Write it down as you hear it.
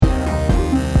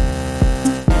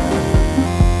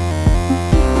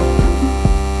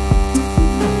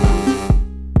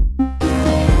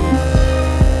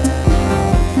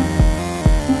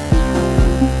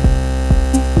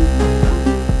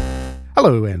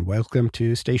and welcome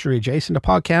to Stationary Adjacent, a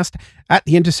podcast at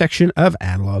the intersection of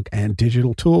analog and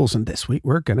digital tools. And this week,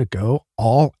 we're going to go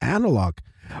all analog.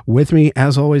 With me,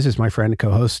 as always, is my friend and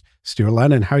co-host, Stu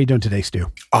Lennon. How are you doing today,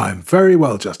 Stu? I'm very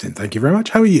well, Justin. Thank you very much.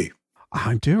 How are you?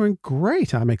 I'm doing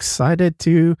great. I'm excited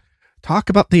to talk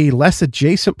about the less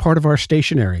adjacent part of our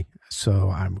stationary.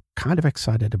 So I'm kind of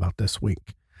excited about this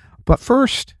week. But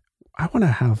first, I want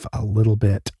to have a little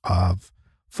bit of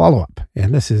follow-up.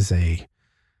 And this is a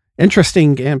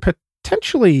interesting and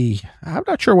potentially, I'm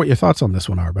not sure what your thoughts on this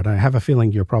one are, but I have a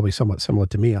feeling you're probably somewhat similar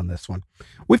to me on this one.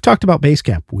 We've talked about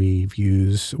Basecamp.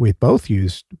 We've both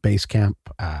used Basecamp,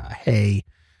 Hey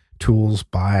tools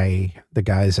by the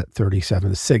guys at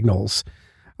 37 Signals.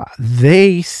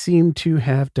 They seem to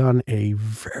have done a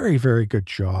very, very good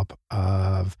job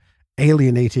of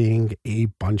alienating a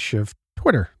bunch of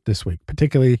Twitter this week,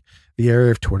 particularly the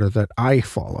area of Twitter that I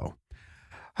follow.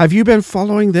 Have you been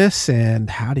following this, and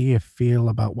how do you feel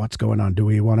about what's going on? Do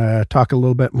we want to talk a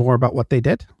little bit more about what they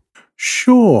did?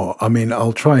 Sure. I mean,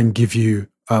 I'll try and give you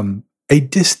a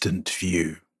distant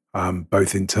view,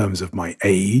 both in terms of my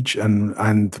age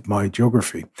and my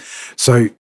geography. So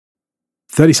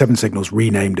 37 Signals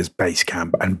renamed as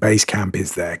Basecamp, and Basecamp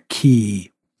is their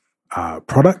key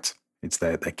product. It's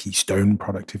their keystone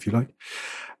product, if you like.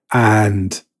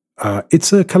 And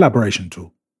it's a collaboration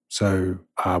tool. So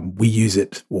we use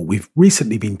it, or we've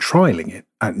recently been trialing it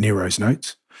at Nero's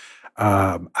Notes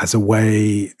as a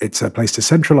way, it's a place to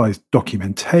centralize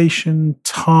documentation,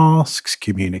 tasks,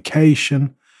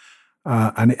 communication,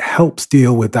 and it helps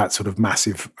deal with that sort of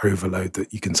massive overload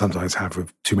that you can sometimes have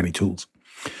with too many tools.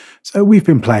 So we've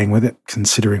been playing with it,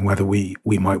 considering whether we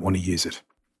might want to use it.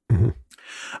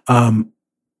 Mm-hmm.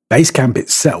 Basecamp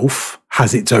itself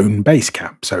has its own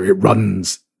Basecamp. So it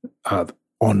runs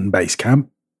on Basecamp,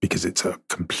 because it's a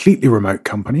completely remote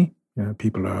company. You know,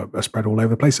 people are spread all over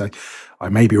the place. I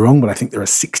may be wrong, but I think there are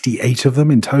 68 of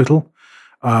them in total,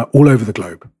 all over the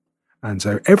globe. And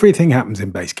so everything happens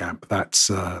in Basecamp. That's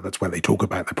where they talk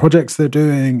about the projects they're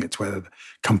doing. It's where the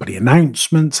company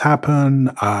announcements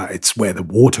happen. It's where the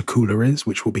water cooler is,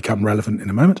 which will become relevant in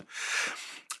a moment.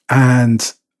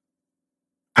 And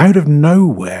out of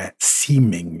nowhere,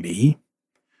 seemingly,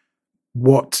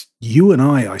 what you and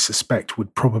I suspect,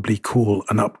 would probably call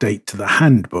an update to the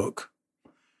handbook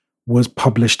was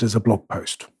published as a blog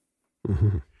post.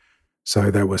 Mm-hmm.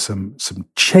 So there were some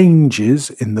changes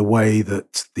in the way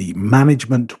that the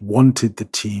management wanted the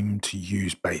team to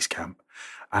use Basecamp.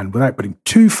 And without putting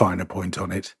too fine a point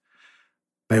on it,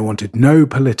 they wanted no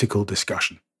political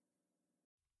discussion.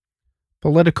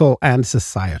 Political and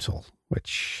societal,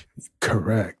 which...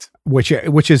 Correct. Which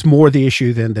is more the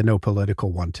issue than the no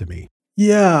political one to me.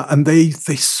 Yeah, and they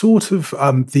sort of,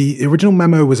 the original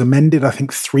memo was amended, I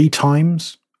think, 3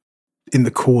 times in the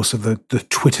course of the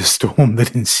Twitter storm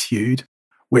that ensued,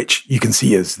 which you can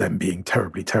see as them being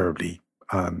terribly, terribly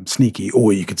sneaky,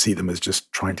 or you could see them as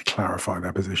just trying to clarify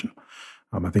their position.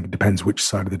 I think it depends which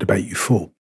side of the debate you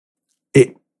fall.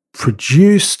 It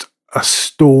produced a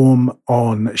storm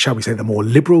on, shall we say, the more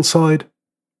liberal side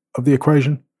of the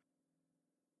equation,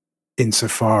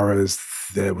 insofar as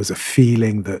there was a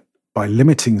feeling that by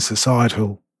limiting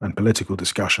societal and political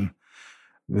discussion,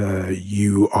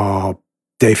 you are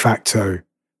de facto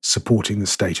supporting the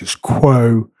status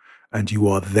quo, and you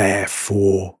are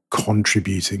therefore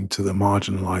contributing to the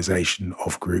marginalization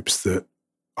of groups that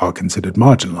are considered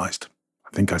marginalized. I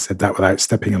think I said that without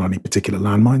stepping on any particular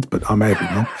landmines, but I may have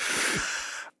been wrong.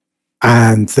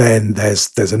 And then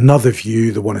there's another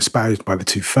view, the one espoused by the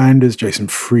 2 founders, Jason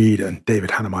Fried and David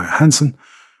Hannemeyer Hansen,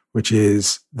 which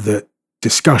is that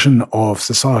discussion of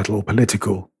societal or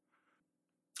political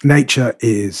nature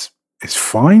is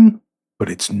fine, but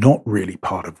it's not really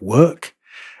part of work.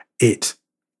 It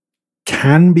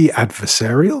can be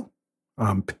adversarial,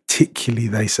 particularly,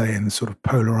 they say, in the sort of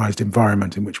polarized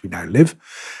environment in which we now live.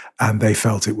 And they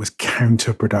felt it was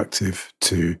counterproductive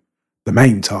to the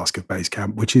main task of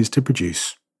Basecamp, which is to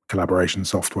produce collaboration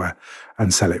software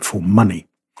and sell it for money.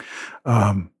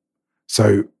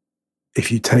 So if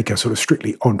you take a sort of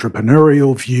strictly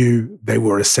entrepreneurial view, they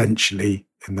were essentially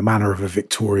in the manner of a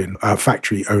Victorian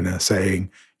factory owner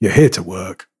saying, you're here to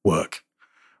work.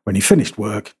 When you finished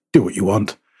work, do what you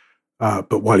want.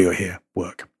 But while you're here,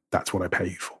 work. That's what I pay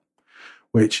you for.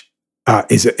 Which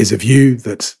is a view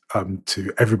that,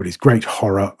 to everybody's great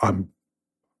horror,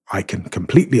 I can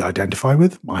completely identify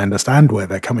with. I understand where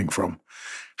they're coming from.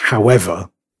 However...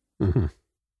 Mm-hmm.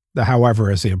 The however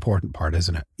is the important part,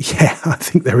 isn't it? Yeah, I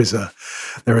think there is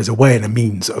a way and a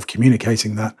means of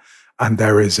communicating that, and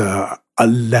there is a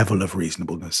level of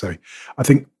reasonableness. So I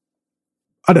think,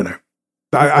 I don't know,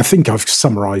 I think I've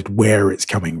summarized where it's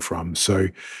coming from. So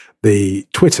the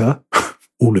Twitter,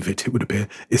 all of it would appear,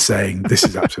 is saying this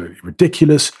is absolutely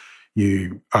ridiculous.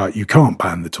 You can't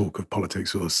ban the talk of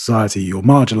politics or society. You're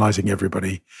marginalizing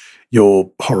everybody.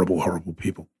 You're horrible, horrible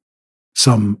people.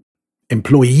 Some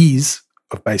employees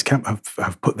of Basecamp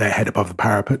have put their head above the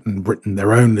parapet and written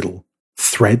their own little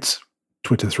threads,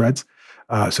 Twitter threads,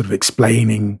 sort of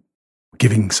explaining,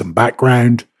 giving some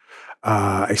background,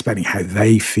 explaining how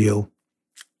they feel.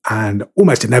 And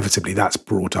almost inevitably, that's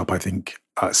brought up, I think,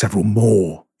 several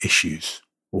more issues,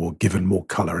 or given more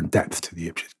colour and depth to the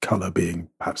issues, colour being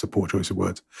perhaps a poor choice of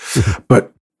words.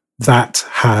 But that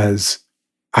has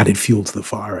added fuel to the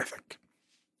fire, I think.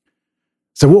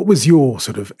 So what was your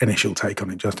sort of initial take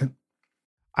on it, Justin?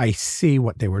 I see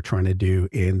what they were trying to do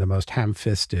in the most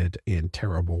ham-fisted and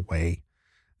terrible way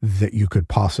that you could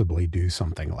possibly do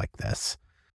something like this.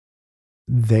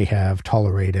 They have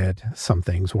tolerated some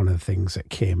things. One of the things that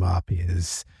came up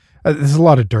is there's a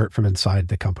lot of dirt from inside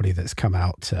the company that's come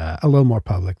out a little more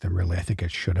public than really I think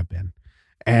it should have been.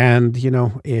 And,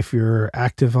 if you're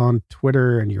active on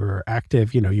Twitter and you're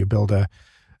active, you build an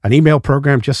email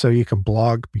program just so you can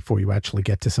blog before you actually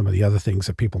get to some of the other things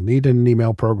that people need in an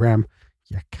email program.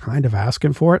 You're kind of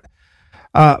asking for it.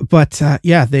 But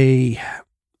they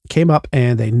came up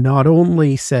and they not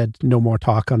only said no more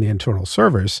talk on the internal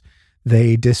servers,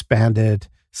 they disbanded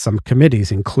some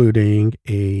committees, including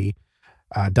a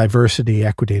diversity,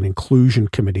 equity, and inclusion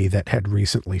committee that had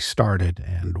recently started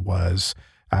and was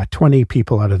 20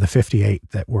 people out of the 58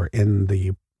 that were in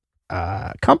the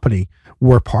company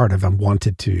were part of and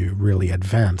wanted to really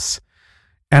advance.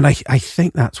 And I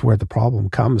think that's where the problem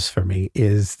comes for me,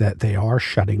 is that they are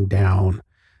shutting down.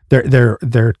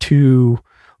 They're two,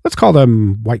 let's call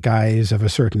them white guys of a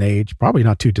certain age, probably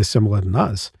not too dissimilar than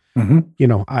us.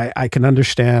 Mm-hmm. I can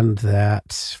understand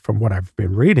that from what I've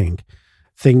been reading,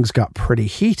 things got pretty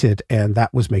heated and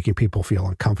that was making people feel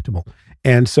uncomfortable.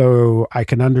 And so I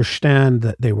can understand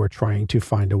that they were trying to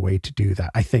find a way to do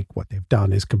that. I think what they've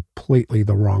done is completely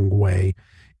the wrong way.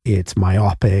 It's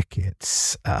myopic.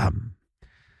 It's,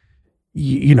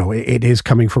 it is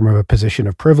coming from a position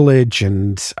of privilege.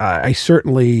 And I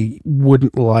certainly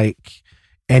wouldn't like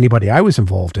anybody I was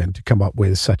involved in to come up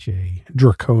with such a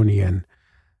draconian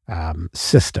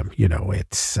system.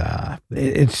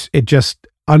 It just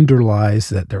underlies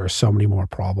that there are so many more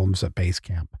problems at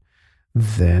Basecamp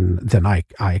than I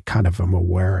kind of am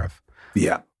aware of.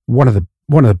 Yeah. One of the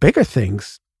bigger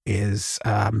things is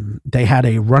they had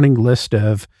a running list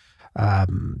of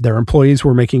their employees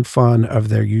were making fun of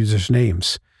their users'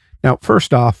 names. Now,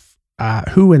 first off,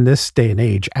 who in this day and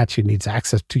age actually needs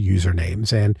access to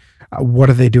usernames, and what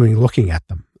are they doing looking at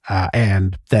them?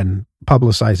 And then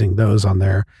publicizing those on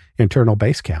their internal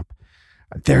Basecamp.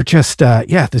 They're just,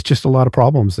 there's just a lot of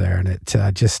problems there. And it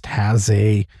just has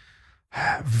a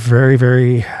very,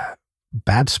 very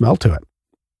bad smell to it.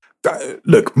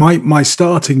 Look, my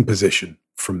starting position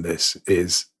from this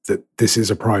is that this is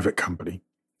a private company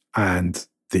and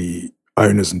the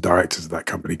owners and directors of that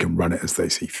company can run it as they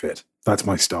see fit. That's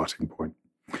my starting point.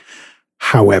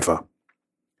 However,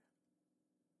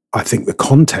 I think the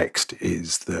context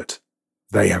is that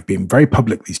they have been very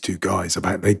public, these two guys,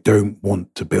 about they don't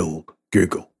want to build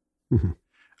Google.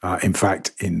 Mm-hmm. In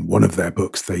fact, in one of their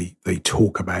books, they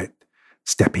talk about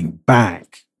stepping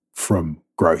back from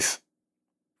growth,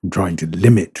 from trying to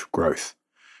limit growth,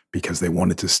 because they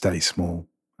wanted to stay small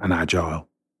and agile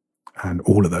and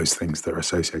all of those things that are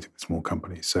associated with small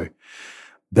companies. So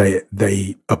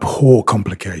they abhor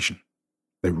complication.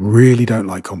 They really don't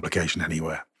like complication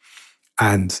anywhere.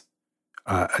 And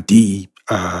a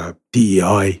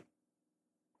DEI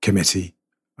committee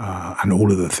and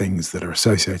all of the things that are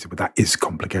associated with that is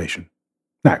complication.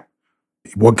 Now,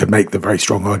 one could make the very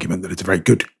strong argument that it's a very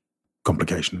good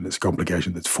complication, and it's a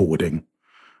complication that's forwarding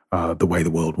the way the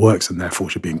world works and therefore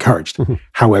should be encouraged. Mm-hmm.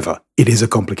 However, it is a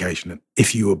complication. And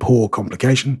if you abhor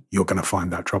complication, you're going to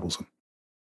find that troublesome.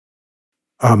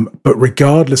 But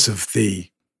regardless of the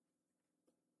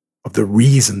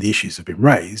reason the issues have been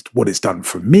raised, what it's done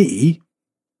for me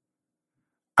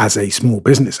as a small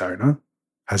business owner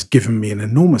has given me an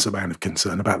enormous amount of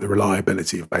concern about the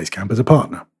reliability of Basecamp as a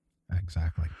partner.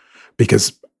 Exactly.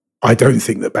 Because I don't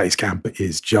think that Basecamp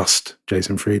is just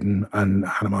Jason Frieden and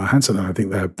Hannah Hansen. I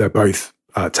think they're both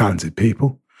talented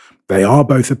people. They are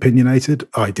both opinionated.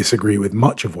 I disagree with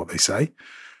much of what they say.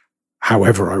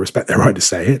 However, I respect their right to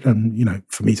say it and,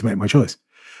 for me to make my choice.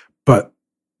 But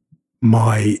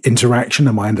my interaction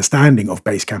and my understanding of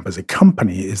Basecamp as a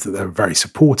company is that they're very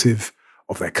supportive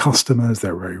of their customers.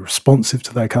 They're very responsive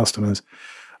to their customers.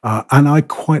 And I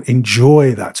quite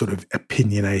enjoy that sort of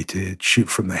opinionated, shoot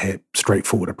from the hip,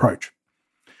 straightforward approach.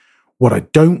 What I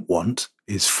don't want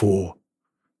is for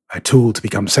a tool to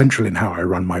become central in how I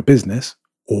run my business,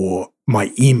 or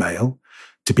my email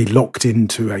to be locked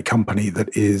into a company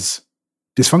that is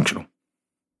dysfunctional.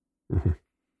 Mm-hmm.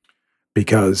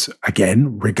 Because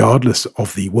again, regardless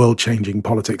of the world-changing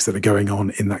politics that are going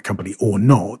on in that company or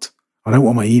not, I don't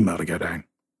want my email to go down.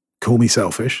 Call me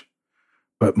selfish,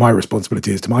 but my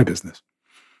responsibility is to my business.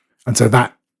 And so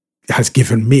that has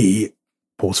given me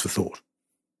pause for thought.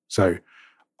 So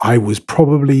I was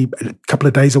probably a couple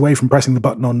of days away from pressing the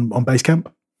button on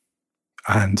Basecamp,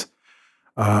 and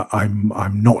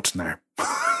I'm not now.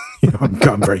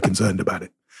 I'm very concerned about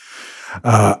it.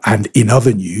 And in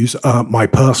other news, my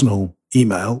personal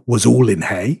email was all in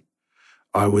Hey.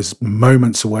 I was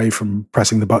moments away from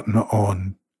pressing the button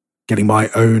on getting my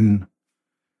own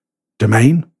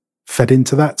domain fed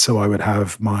into that. So I would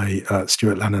have my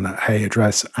Stuart Lannan at Hey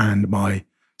address and my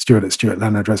Stuart at Stuart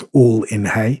Lannan address all in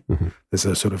Hey. Mm-hmm. There's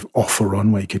a sort of offer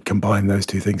on where you could combine those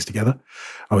two things together.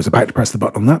 I was about to press the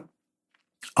button on that.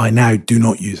 I now do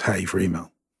not use Hey for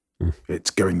email. It's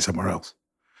going somewhere else.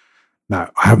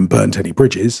 Now, I haven't burnt any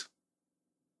bridges,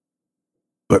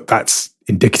 but that's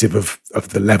indicative of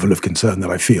the level of concern that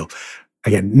I feel.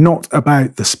 Again, not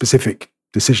about the specific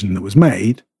decision that was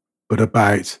made, but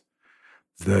about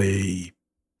the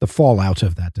fallout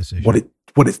of that decision. What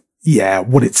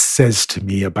it says to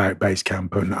me about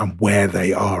Basecamp and where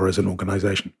they are as an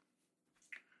organization.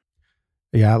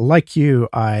 Yeah, like you,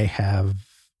 I have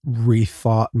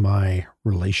rethought my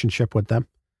relationship with them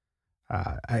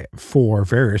for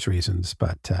various reasons,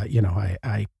 but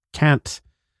I can't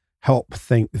help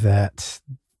think that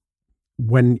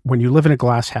when you live in a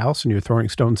glass house and you're throwing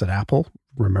stones at Apple,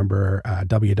 remember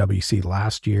WWC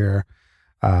last year,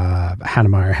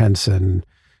 Hannemeyer Henson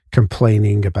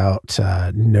complaining about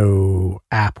no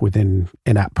app within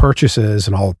in-app purchases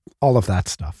and all of that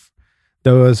stuff.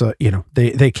 Those,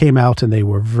 they came out and they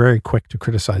were very quick to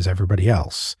criticize everybody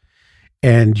else.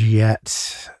 And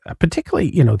yet, particularly,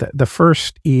 the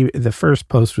first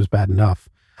post was bad enough.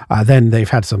 Then they've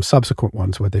had some subsequent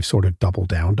ones where they've sort of doubled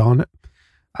down on it.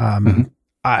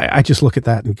 I just look at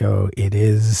that and go, it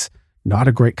is not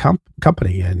a great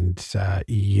company. And,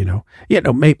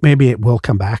 maybe it will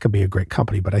come back and be a great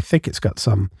company, but I think it's got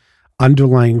some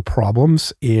underlying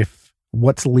problems. If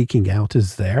what's leaking out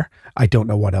is there, I don't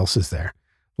know what else is there.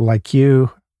 Like you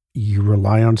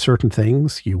rely on certain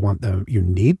things. You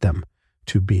need them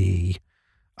to be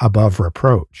above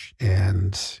reproach.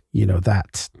 And,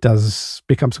 that does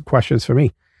become some questions for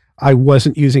me. I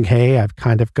wasn't using Hey. I've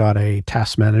kind of got a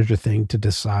task manager thing to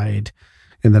decide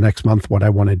in the next month what I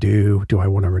want to do. Do I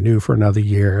want to renew for another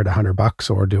year at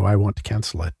 $100, or do I want to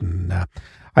cancel it? And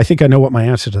I think I know what my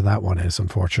answer to that one is,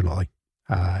 unfortunately.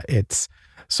 It's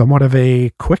somewhat of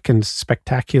a quick and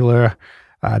spectacular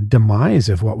demise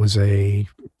of what was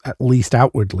at least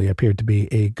outwardly appeared to be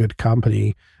a good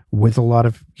company with a lot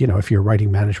of, if you're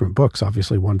writing management books,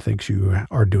 obviously one thinks you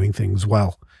are doing things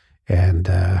well. And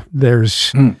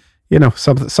there's,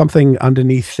 something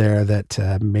underneath there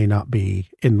that may not be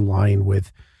in line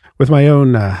with my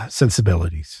own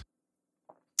sensibilities.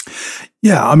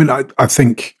 Yeah, I mean, I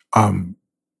think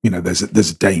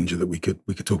there's a danger that we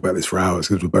could talk about this for hours,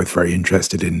 because we're both very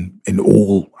interested in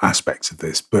all aspects of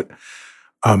this. But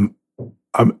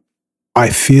I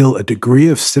feel a degree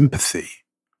of sympathy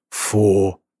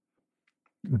for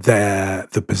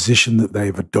the position that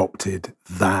they've adopted,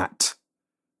 that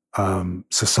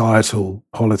societal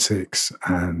politics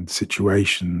and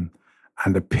situation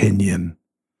and opinion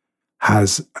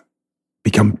has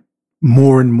become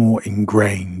more and more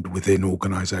ingrained within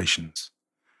organizations.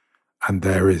 And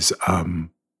there is,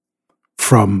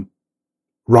 from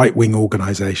right-wing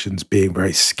organizations being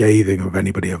very scathing of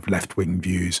anybody of left-wing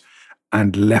views,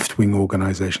 and left-wing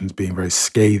organizations being very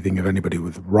scathing of anybody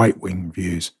with right-wing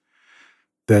views,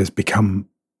 there's become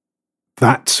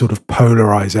that sort of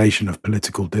polarization of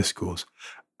political discourse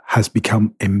has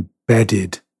become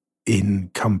embedded in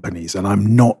companies. And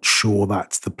I'm not sure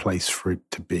that's the place for it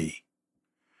to be.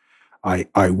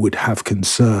 I would have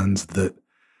concerns that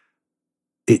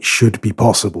it should be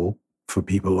possible for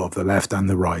people of the left and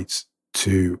the right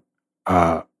to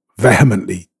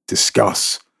vehemently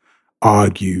discuss,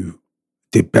 argue,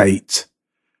 debate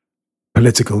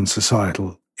political and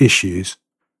societal issues,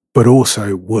 but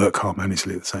also work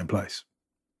harmoniously at the same place.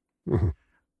 Mm-hmm.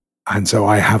 And so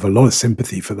I have a lot of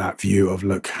sympathy for that view of,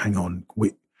 look, hang on,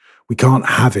 we can't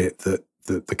have it that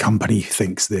the company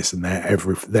thinks this and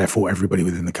therefore everybody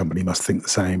within the company must think the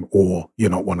same, or you're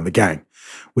not one of the gang,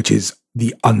 which is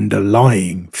the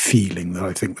underlying feeling that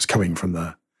I think was coming from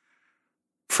the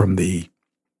from the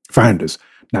founders.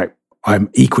 Now, I'm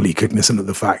equally cognizant of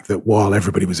the fact that while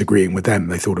everybody was agreeing with them,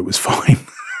 they thought it was fine.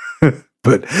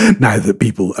 But now that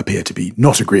people appear to be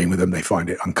not agreeing with them, they find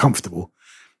it uncomfortable.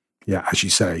 Yeah, as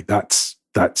you say, that's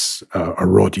a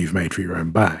rod you've made for your own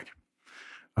back.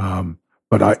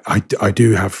 But I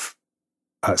do have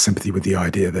sympathy with the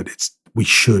idea that we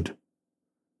should.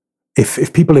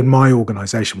 If people in my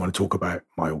organization want to talk about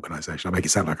my organization, I make it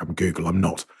sound like I'm Google. I'm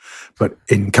not. But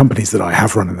in companies that I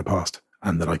have run in the past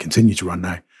and that I continue to run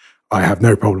now, I have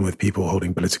no problem with people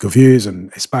holding political views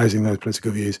and espousing those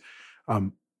political views.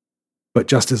 But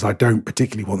just as I don't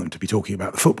particularly want them to be talking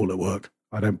about the football at work,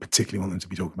 I don't particularly want them to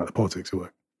be talking about the politics at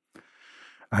work.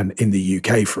 And in the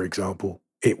UK, for example,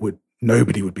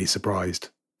 nobody would be surprised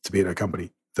to be in a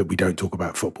company that we don't talk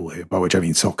about football here, by which I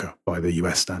mean soccer by the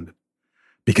US standard.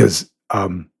 Because I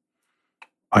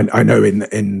know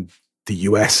in the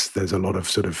US, there's a lot of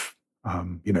sort of,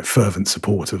 fervent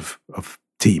support of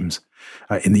teams.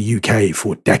 In the UK,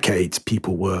 for decades,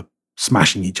 people were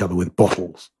smashing each other with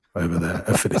bottles over their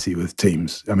affinity with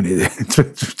teams. I mean,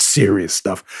 it's serious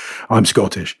stuff. I'm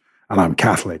Scottish and I'm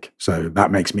Catholic, so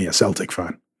that makes me a Celtic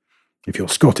fan. If you're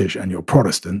Scottish and you're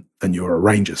Protestant, then you're a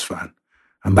Rangers fan.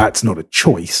 And that's not a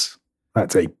choice.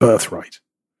 That's a birthright.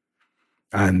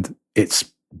 And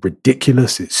it's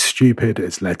ridiculous. It's stupid.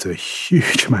 It's led to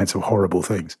huge amounts of horrible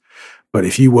things. But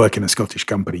if you work in a Scottish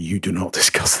company, you do not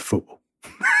discuss the football.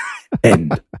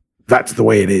 End. That's the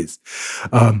way it is.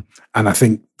 And I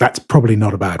think that's probably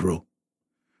not a bad rule.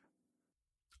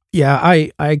 Yeah,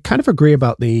 I kind of agree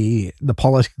about the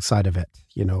politics side of it.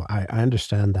 I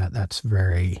understand that that's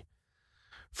very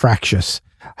fractious.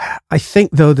 I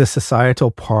think, though, the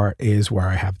societal part is where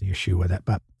I have the issue with it.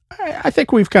 But I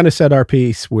think we've kind of said our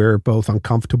piece. We're both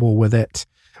uncomfortable with it.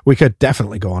 We could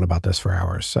definitely go on about this for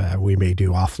hours. We may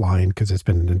do offline because it's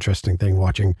been an interesting thing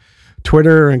watching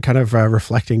Twitter and kind of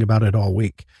reflecting about it all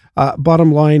week.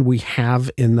 Bottom line, we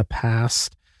have in the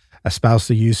past espoused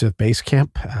the use of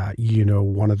Basecamp.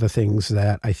 One of the things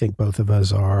that I think both of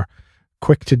us are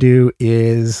quick to do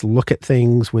is look at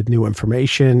things with new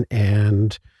information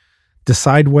and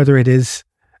decide whether it is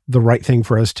the right thing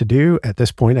for us to do. At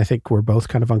this point, I think we're both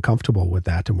kind of uncomfortable with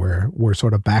that, and we're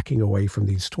sort of backing away from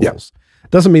these tools.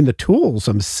 Yep. Doesn't mean the tools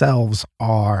themselves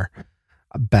are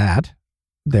bad.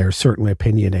 They're certainly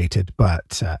opinionated,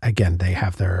 but again, they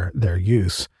have their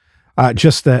use.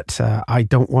 Just that I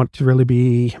don't want to really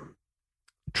be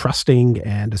trusting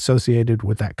and associated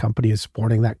with that company and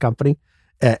supporting that company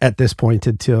at this point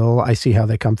until I see how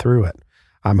they come through it.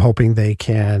 I'm hoping they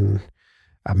can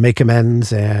make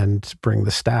amends and bring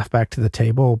the staff back to the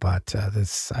table. But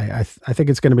I think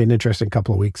it's going to be an interesting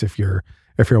couple of weeks if you're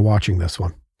watching this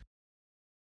one.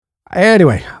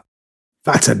 Anyway,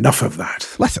 that's enough of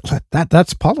that.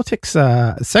 That's politics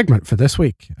segment for this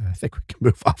week. I think we can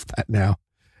move off that now.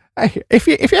 If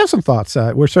you have some thoughts,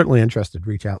 we're certainly interested.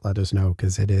 Reach out, let us know,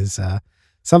 because it is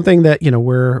something that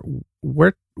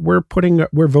we're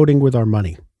voting with our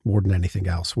money more than anything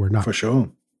else. We're not for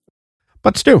sure.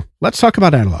 But Stu, let's talk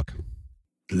about analog.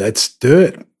 Let's do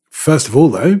it. First of all,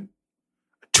 though,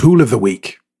 tool of the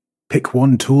week. Pick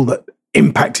one tool that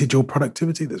impacted your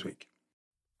productivity this week.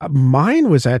 Mine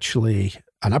was actually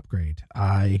an upgrade.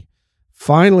 I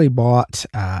finally bought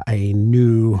a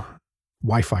new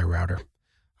Wi-Fi router.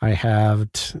 I have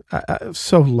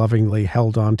so lovingly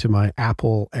held on to my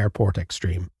Apple Airport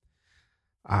Extreme.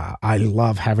 I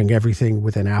love having everything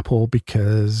within Apple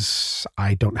because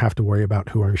I don't have to worry about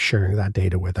who I'm sharing that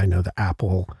data with. I know that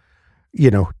Apple,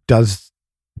 does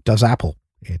Apple.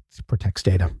 It protects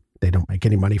data. They don't make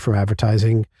any money from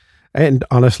advertising. And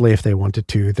honestly, if they wanted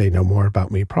to, they know more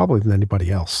about me probably than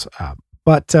anybody else.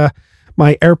 But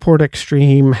my Airport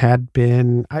Extreme had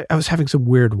been, I was having some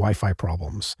weird Wi-Fi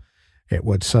problems. It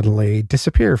would suddenly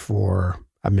disappear for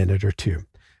a minute or two.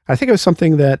 I think it was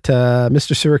something that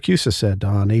Mr. Syracuse said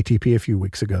on ATP a few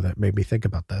weeks ago that made me think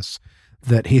about this,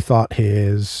 that he thought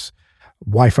his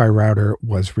Wi-Fi router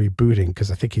was rebooting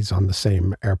because I think he's on the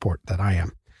same airport that I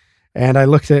am. And I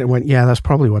looked at it and went, yeah, that's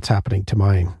probably what's happening to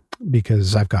mine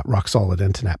because I've got rock solid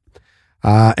internet.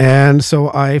 And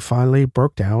so I finally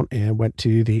broke down and went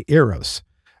to the Eros.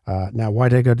 Now, why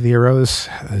did I go to the Eros?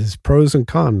 There's pros and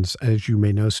cons, as you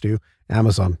may know, Stu.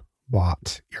 Amazon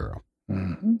bought Eero.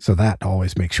 Mm-hmm. So that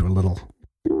always makes you a little,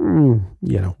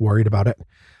 worried about it.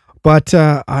 But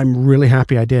I'm really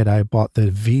happy I did. I bought the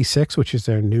V6, which is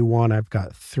their new one. I've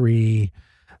got 3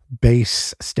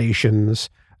 base stations.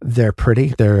 They're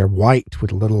pretty. They're white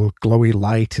with a little glowy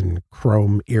light and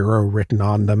chrome Eero written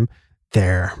on them.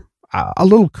 They're a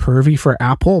little curvy for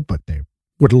Apple, but they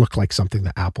would look like something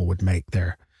that Apple would make.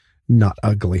 They're not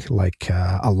ugly like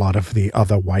a lot of the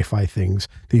other Wi-Fi things.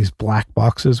 These black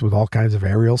boxes with all kinds of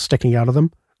aerials sticking out of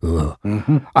them. Ugh.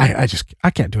 Mm-hmm.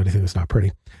 I can't do anything that's not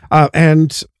pretty.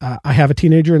 And I have a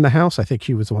teenager in the house. I think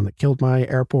he was the one that killed my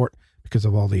airport because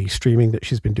of all the streaming that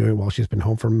she's been doing while she's been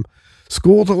home from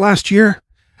school the last year.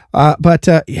 But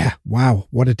yeah, wow,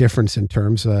 what a difference in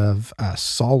terms of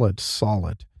solid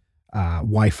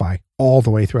Wi-Fi all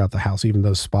the way throughout the house, even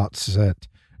those spots that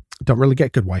don't really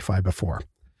get good Wi-Fi before.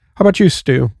 How about you,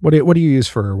 Stu? What do you use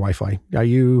for Wi-Fi? Are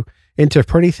you into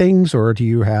pretty things, or do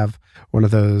you have one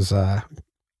of those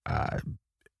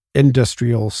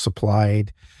industrial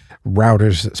supplied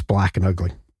routers that's black and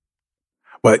ugly?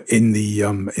 Well, in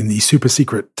the super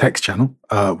secret text channel,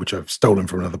 which I've stolen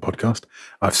from another podcast,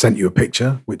 I've sent you a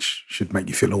picture which should make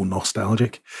you feel all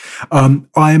nostalgic. I'm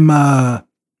on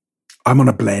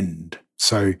a blend,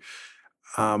 so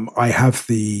I have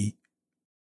the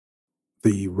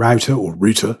router, or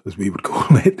router as we would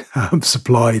call it,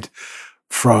 supplied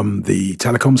from the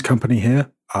telecoms company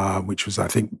here, which was, I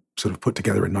think, sort of put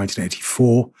together in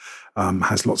 1984.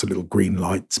 Has lots of little green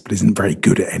lights, but isn't very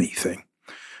good at anything.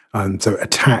 And so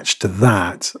attached to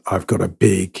that, I've got a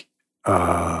big,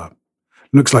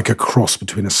 looks like a cross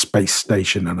between a space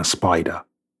station and a spider,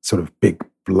 sort of big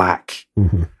black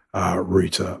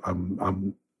router.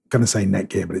 I'm going to say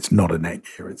Netgear, but it's not a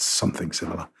Netgear. It's something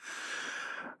similar.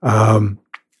 And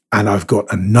I've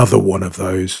got another one of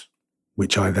those,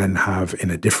 which I then have in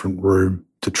a different room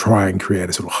to try and create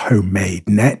a sort of homemade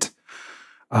net.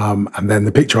 And then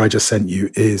the picture I just sent you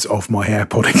is of my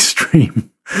AirPod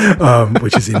Extreme,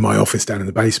 which is in my office down in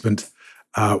the basement,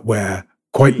 where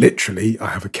quite literally I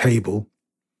have a cable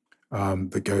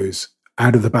that goes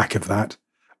out of the back of that,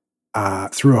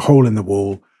 through a hole in the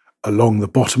wall, along the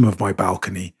bottom of my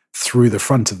balcony, through the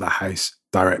front of the house,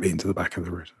 directly into the back of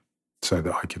the router, so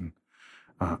that I can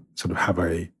sort of have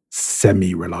a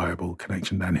semi-reliable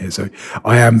connection down here. So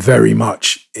I am very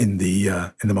much in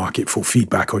the market for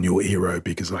feedback on your Eero,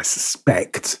 because I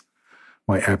suspect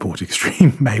my AirPort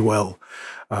Extreme may well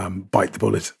bite the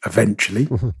bullet eventually.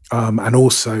 And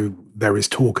also there is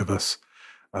talk of us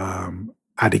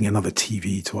adding another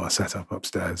TV to our setup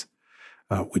upstairs,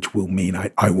 which will mean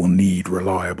I will need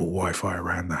reliable Wi-Fi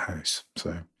around the house.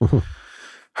 So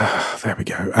there we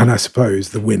go. And I suppose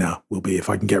the winner will be, if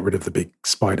I can get rid of the big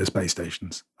spider space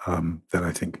stations, then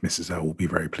I think Mrs. L will be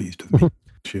very pleased with me.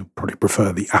 She'll probably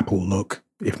prefer the Apple look,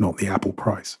 if not the Apple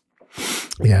price.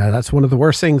 Yeah, that's one of the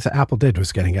worst things that Apple did,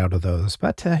 was getting out of those.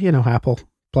 But, Apple,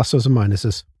 pluses and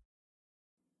minuses.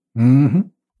 Mm-hmm.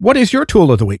 What is your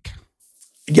tool of the week?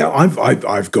 Yeah,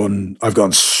 I've gone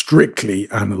strictly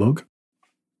analog.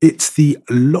 It's the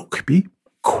Lockbee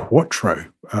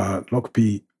Quattro.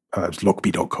 Lockbee, it's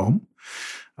lockbee.com.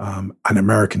 An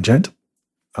American gent.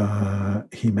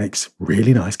 He makes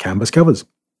really nice canvas covers.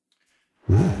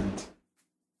 And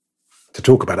to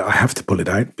talk about it, I have to pull it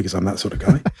out because I'm that sort of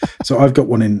guy. So I've got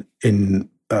one in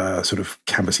sort of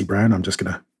canvassy brown. I'm just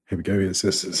gonna, here we go. Here's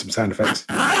some sound effects.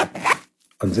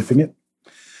 Unzipping it.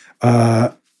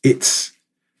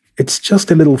 It's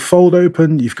just a little fold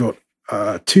open. You've got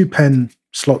 2 pen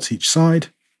slots each side.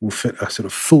 Will fit a sort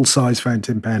of full-size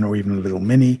fountain pen or even a little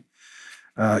mini.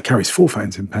 Carries 4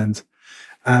 fountain pens.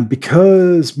 And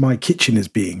because my kitchen is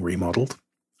being remodeled,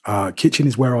 kitchen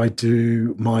is where I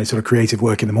do my sort of creative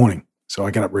work in the morning. So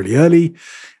I get up really early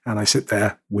and I sit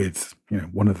there with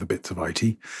one of the bits of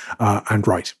IT and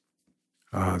write.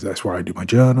 That's where I do my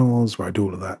journals, where I do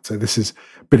all of that. So this has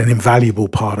been an invaluable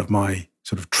part of my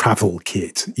sort of travel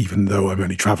kit, even though I'm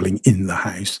only traveling in the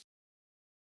house.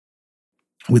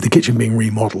 With the kitchen being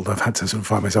remodeled, I've had to sort of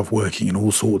find myself working in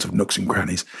all sorts of nooks and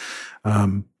crannies.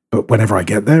 But whenever I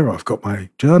get there, I've got my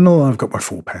journal, I've got my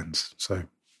 4 pens. So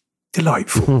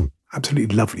delightful,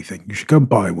 absolutely lovely thing. You should go and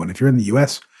buy one. If you're in the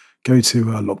US, go to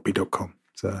lockbee.com.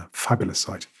 It's a fabulous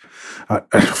site.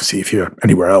 Obviously, if you're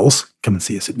anywhere else, come and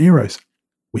see us at Nero's.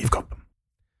 We've got them.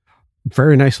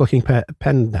 Very nice looking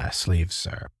pen sleeves,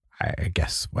 I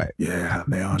guess. What? Yeah,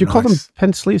 they are. Do you call them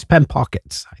pen sleeves? Pen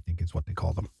pockets, I think is what they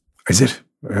call them. Is it?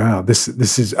 Yeah, this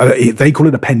is, they call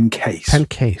it a pen case. Pen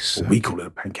case. We call it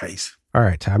a pen case. All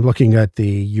right. I'm looking at the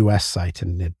US site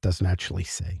and it doesn't actually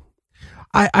say.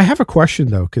 I have a question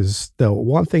though, because the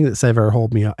one thing that's ever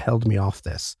held me off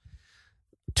this,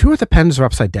 2 of the pens are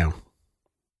upside down.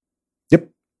 Yep.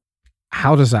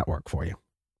 How does that work for you?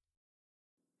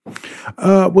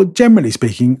 Well, generally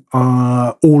speaking,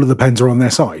 all of the pens are on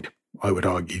their side, I would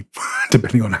argue,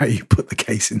 depending on how you put the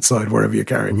case inside wherever you're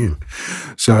carrying it.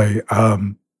 So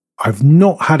I've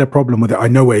not had a problem with it. I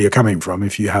know where you're coming from.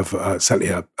 If you have certainly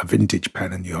a vintage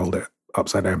pen and you hold it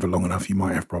upside down for long enough, you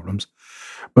might have problems.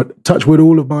 But touch wood,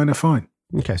 all of mine are fine.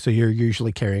 Okay, so you're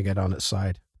usually carrying it on its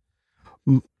side.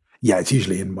 Yeah, it's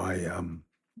usually in my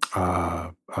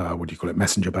what do you call it,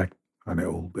 messenger bag, and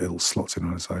it'll slots in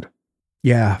on the side.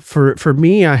 Yeah, for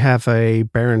me, I have a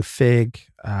Baron Fig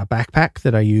backpack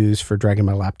that I use for dragging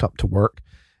my laptop to work.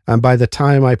 And by the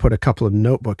time I put a couple of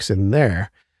notebooks in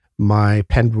there, my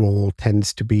pen roll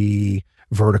tends to be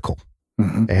vertical,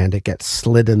 and it gets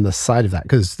slid in the side of that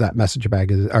because that messenger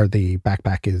bag or the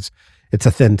backpack it's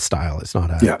a thin style. It's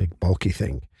not a big bulky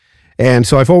thing. And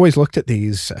so I've always looked at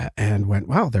these and went,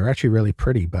 wow, they're actually really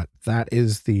pretty. But that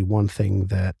is the one thing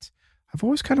that I've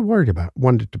always kind of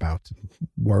wondered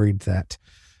that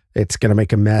it's going to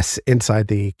make a mess inside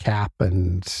the cap.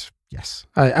 And yes,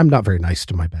 I'm not very nice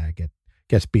to my bag. It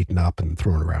gets beaten up and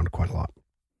thrown around quite a lot.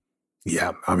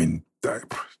 Yeah, I mean,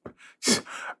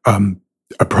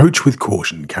 approach with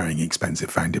caution carrying expensive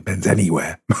fountain pens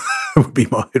anywhere would be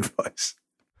my advice.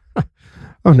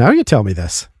 Oh, now you tell me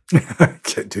this.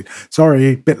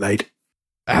 Sorry, bit late.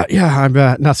 Yeah, I'm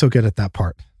not so good at that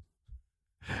part.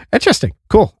 Interesting.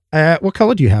 Cool. What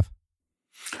color do you have?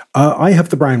 I have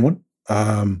the brown one.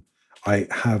 I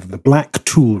have the black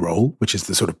tool roll, which is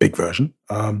the sort of big version,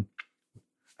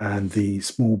 and the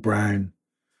small brown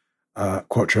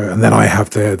Quattro. And then I have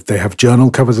they have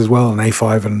journal covers as well, an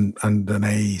A5 and an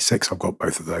A6. I've got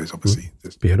both of those, obviously.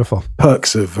 Beautiful.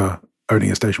 Perks of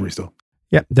owning a stationery store.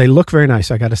 Yeah, they look very nice.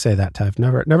 I got to say that. I've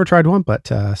never tried one, but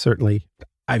certainly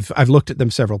I've looked at them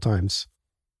several times.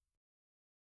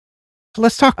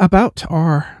 Let's talk about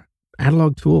our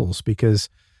analog tools, because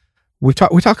we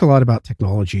talk a lot about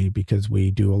technology because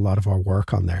we do a lot of our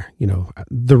work on there. You know,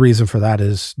 the reason for that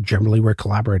is generally we're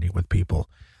collaborating with people,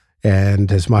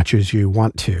 and as much as you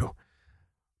want to,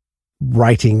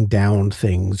 writing down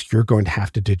things, you're going to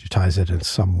have to digitize it in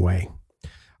some way.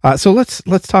 So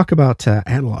let's talk about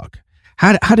analog.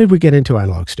 How did we get into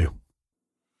analog, Stu?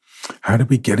 How did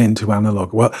we get into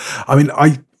analog? Well, I mean,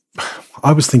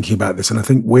 I was thinking about this, and I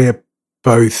think we're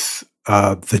both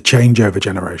the changeover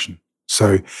generation.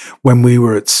 So when we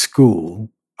were at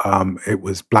school, it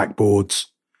was blackboards,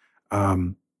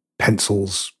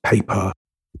 pencils, paper.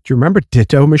 Do you remember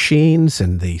ditto machines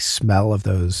and the smell of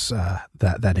those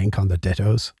that ink on the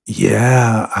dittos?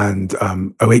 Yeah, and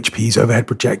OHP's overhead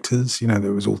projectors. You know,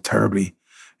 that was all terribly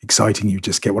exciting. You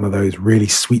just get one of those really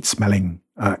sweet smelling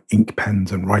ink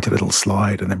pens and write a little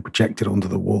slide and then project it onto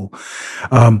the wall.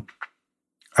 And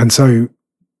so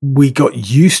we got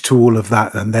used to all of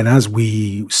that. And then as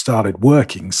we started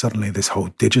working, suddenly this whole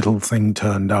digital thing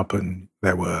turned up, and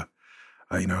there were,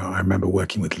 I remember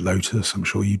working with Lotus. I'm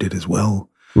sure you did as well.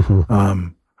 Mm-hmm.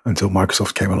 Until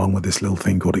Microsoft came along with this little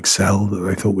thing called Excel that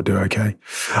they thought would do okay.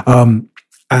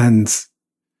 And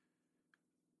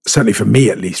certainly for me,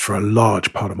 at least, for a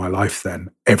large part of my life then,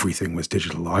 everything was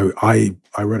digital. I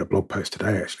read a blog post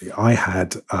today, actually. I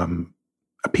had a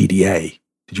PDA.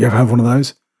 Did you ever have one of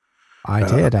those? I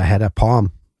did. I had a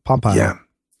Palm Pilot. Yeah.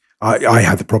 I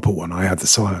had the proper one. I had the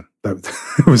Scion. That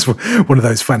was one of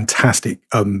those fantastic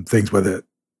things where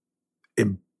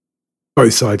in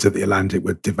both sides of the Atlantic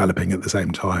were developing at the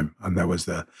same time. And there was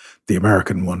the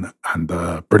American one and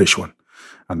the British one.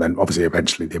 And then obviously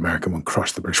eventually the American one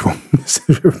crushed the British one.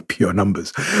 Pure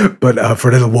numbers. But for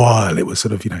a little while it was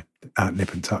sort of,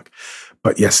 nip and tuck.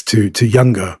 But yes, to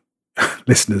younger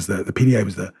listeners, the PDA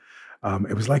was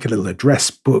it was like a little address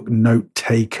book, note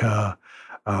taker.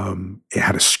 It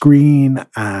had a screen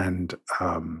and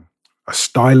a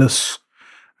stylus,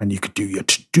 and you could do your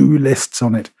to-do lists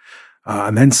on it.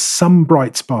 And then some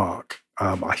bright spark,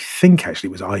 I think actually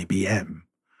it was IBM,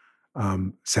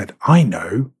 said, I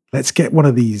know, let's get one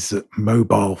of these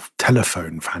mobile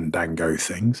telephone Fandango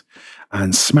things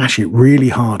and smash it really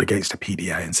hard against a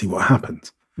PDA and see what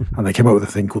happens. Mm-hmm. And they came up with a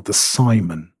thing called the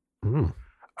Simon,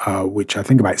 which I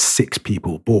think about 6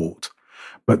 people bought.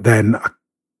 But then a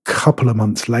couple of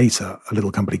months later, a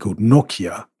little company called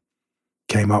Nokia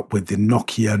came up with the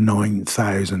Nokia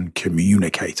 9000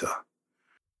 communicator.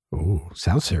 Oh,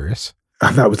 sounds serious.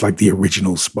 And that was like the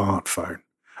original smartphone.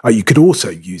 You could also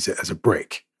use it as a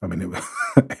brick. I mean,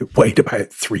 it weighed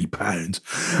about 3 pounds.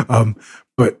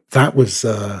 But that was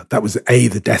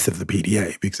the death of the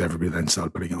PDA, because everybody then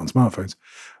started putting it on smartphones.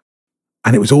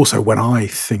 And it was also when I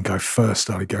think I first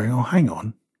started going, oh, hang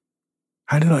on,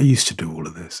 how did I used to do all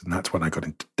of this? And that's when I got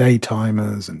into day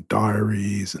timers and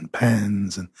diaries and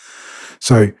pens. And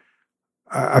so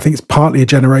I think it's partly a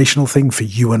generational thing for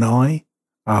you and I.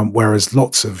 Whereas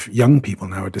lots of young people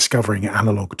now are discovering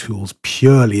analog tools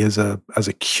purely as a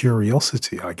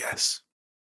curiosity, I guess,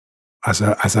 as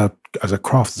a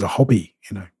craft, as a hobby,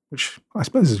 which I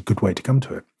suppose is a good way to come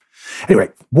to it. Anyway,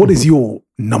 what is your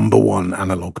number one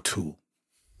analog tool?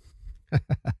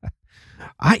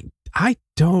 I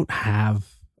don't have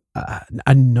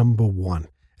a number one.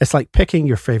 It's like picking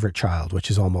your favorite child, which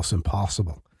is almost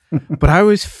impossible. But I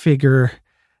always figure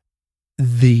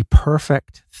the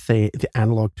perfect thing, the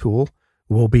analog tool,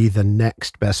 will be the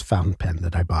next best fountain pen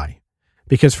that I buy.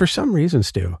 Because for some reason,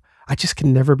 Stu, I just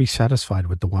can never be satisfied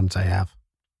with the ones I have.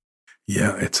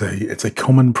 Yeah, it's a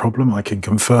common problem. I can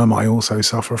confirm I also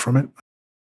suffer from it.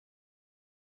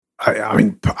 I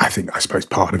suppose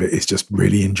part of it is just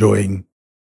really enjoying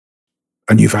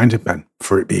a new fountain pen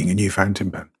for it being a new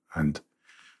fountain pen, and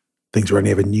things are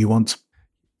only ever new once.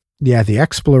 Yeah, the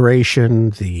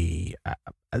exploration, the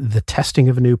testing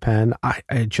of a new pen,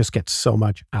 I just get so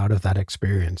much out of that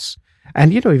experience.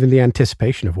 And, even the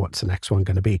anticipation of what's the next one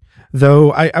going to be.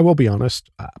 Though I will be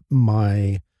honest,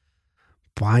 my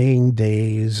buying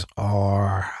days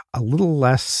are a little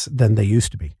less than they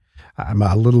used to be. I'm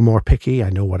a little more picky. I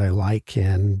know what I like,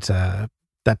 and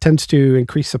that tends to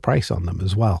increase the price on them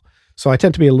as well. So I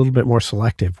tend to be a little bit more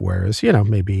selective, whereas,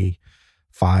 maybe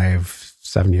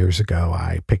 5-7 years ago,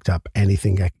 I picked up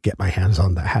anything I could get my hands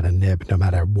on that had a nib, no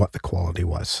matter what the quality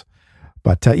was.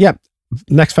 But yeah,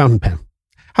 next fountain pen.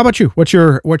 How about you? What's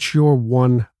your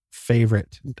one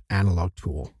favorite analog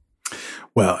tool?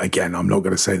 Well, again, I'm not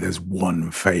going to say there's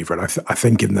one favorite. I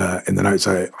think in the notes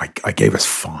I gave us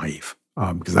 5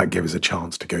 because that gave us a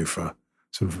chance to go for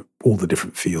sort of all the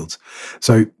different fields.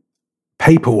 So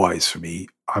paper-wise, for me,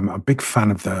 I'm a big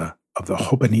fan of the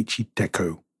Hobonichi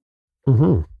Deco,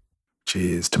 which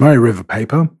is Tomoe River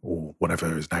paper, or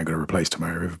whatever is now going to replace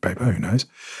Tomoe River paper. Who knows?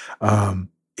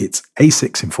 It's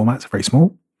A6 in format, very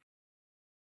small.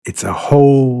 It's a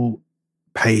whole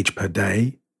page per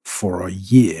day for a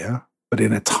year, but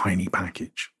in a tiny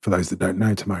package. For those that don't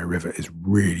know, Tomoe River is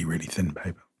really, really thin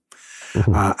paper.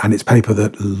 And it's paper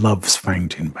that loves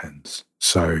fountain pens.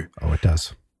 So, it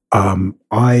does.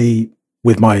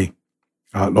 With my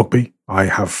Logby, I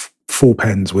have 4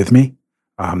 pens with me.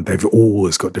 They've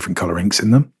always got different color inks in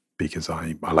them because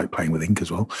I like playing with ink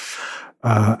as well.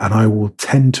 And I will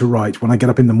tend to write, when I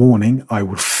get up in the morning, I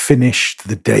will finish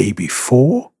the day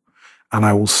before and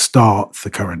I will start the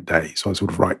current day. So I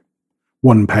sort of write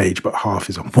one page, but half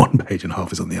is on one page and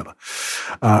half is on the other.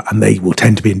 And they will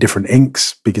tend to be in different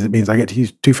inks because it means I get to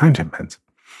use 2 fountain pens.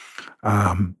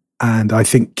 And I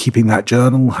think keeping that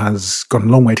journal has gone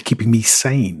a long way to keeping me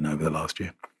sane over the last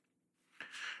year.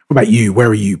 What about you? Where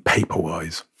are you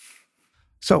paper-wise?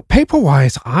 So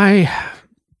paper-wise, I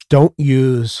don't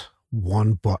use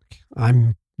one book.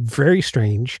 I'm very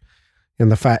strange in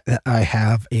the fact that I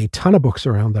have a ton of books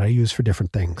around that I use for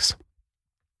different things.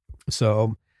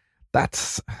 So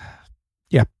there's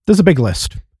a big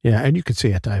list. Yeah, and you can see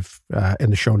it. I've in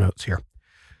the show notes here.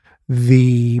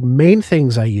 The main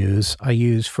things I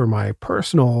use for my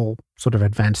personal sort of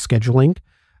advanced scheduling,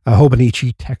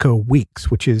 Hobonichi Deco Weeks,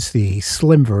 which is the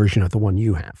slim version of the one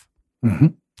you have. Mm-hmm.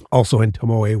 Also in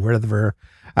Tomoe River,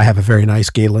 I have a very nice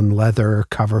Galen leather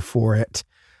cover for it.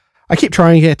 I keep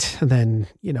trying it, and then,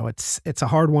 it's a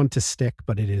hard one to stick,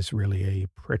 but it is really a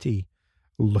pretty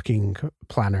looking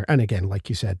planner. And again, like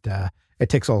you said, it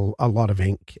takes a lot of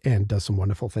ink and does some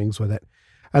wonderful things with it.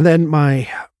 And then my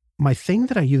thing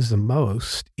that I use the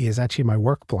most is actually my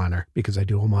work planner, because I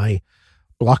do all my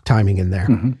block timing in there.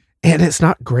 Mm-hmm. And it's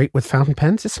not great with fountain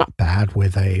pens. It's not bad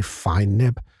with a fine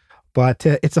nib, but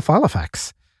it's a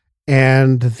Filofax.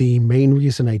 And the main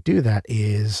reason I do that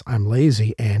is I'm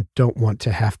lazy and don't want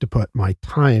to have to put my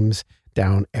times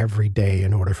down every day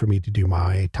in order for me to do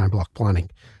my time block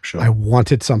planning. Sure. I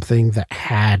wanted something that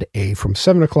had a from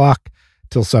 7 o'clock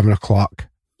till 7 o'clock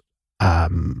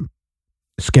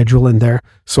schedule in there,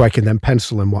 so I can then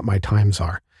pencil in what my times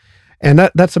are. And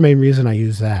that's the main reason I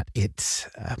use that. It's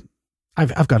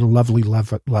I've got a lovely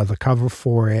leather cover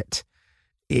for it.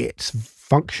 It's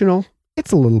functional.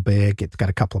 It's a little big. It's got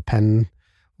a couple of pen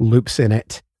loops in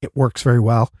it. It works very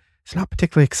well. It's not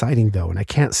particularly exciting though, and I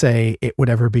can't say it would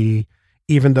ever be,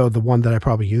 even though the one that I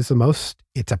probably use the most,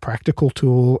 it's a practical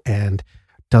tool and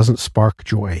doesn't spark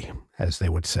joy, as they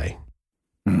would say.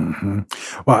 Mm-hmm.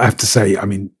 Well, I have to say, I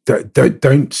mean,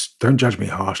 don't judge me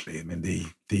harshly. I mean, the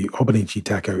Hobonichi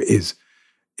Deco is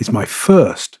my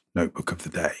first notebook of the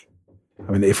day.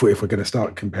 I mean, if we're going to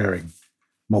start comparing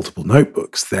multiple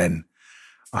notebooks, then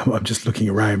I'm just looking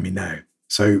around me now.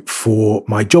 So for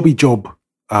my jobby job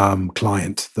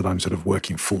client that I'm sort of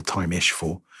working full-time-ish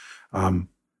for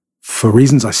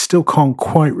reasons I still can't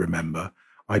quite remember,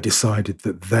 I decided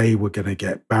that they were going to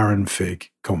get Baron Fig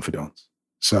Confidants.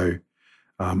 So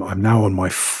I'm now on my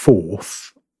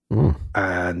 4th,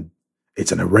 and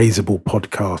it's an erasable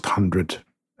podcast 100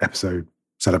 episode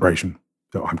celebration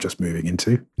that I'm just moving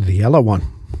into. The yellow one.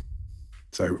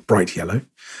 so bright yellow.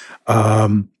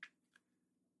 And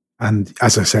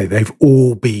as I say, they've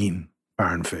all been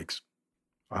Baron figs,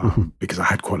 because I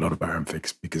had quite a lot of Baron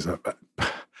figs, because I've got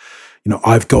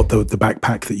the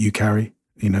backpack that you carry.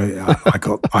 I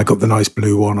got the nice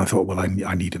blue one. I thought, well,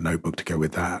 I need a notebook to go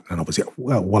with that. And obviously,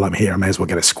 well, while I'm here, I may as well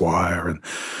get a Squire, and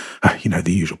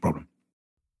the usual problem.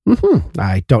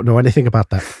 I don't know anything about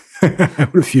that.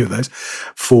 A few of those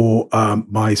for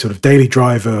my sort of daily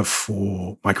driver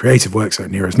for my creative work, so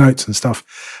Nero's Notes and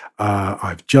stuff.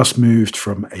 I've just moved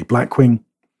from a Blackwing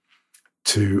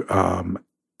to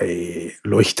a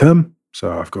Leuchtturm.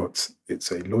 So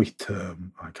it's a Leuchtturm.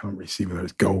 I can't really see whether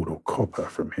it's gold or copper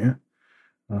from here.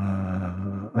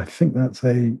 I think that's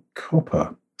a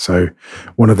copper. So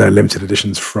one of their limited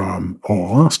editions from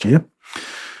last year,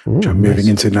 which I'm moving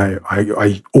into now.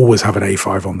 I always have an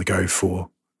A5 on the go for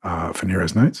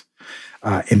Nero's Notes.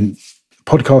 In the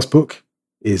podcast book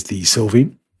is the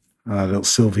Sylvine, little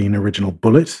Sylvine original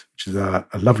bullet, which is a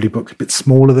lovely book, a bit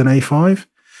smaller than A5.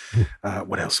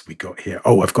 What else have we got here?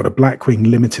 Oh, I've got a Blackwing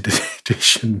limited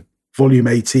edition, volume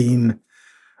 18,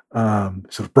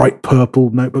 sort of bright purple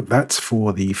notebook. That's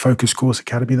for the Focus Course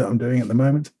Academy that I'm doing at the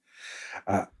moment.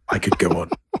 I could go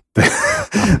on.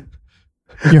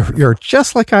 You're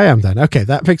just like I am then. Okay,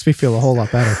 that makes me feel a whole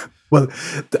lot better. Well,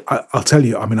 I'll tell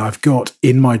you, I've got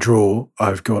in my drawer,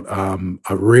 I've got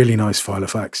a really nice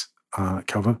Filofax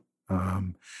cover.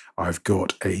 I've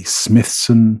got a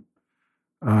Smithson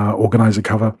organizer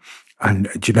cover. And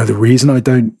do you know the reason I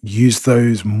don't use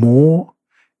those more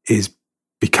is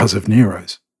because of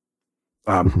Nero's.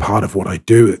 Part of what I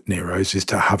do at Nero's is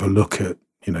to have a look at,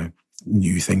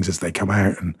 new things as they come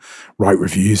out and write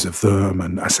reviews of them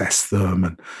and assess them.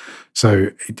 And so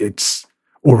it's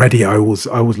already, I always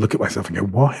look at myself and go,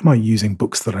 why am I using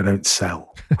books that I don't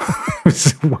sell?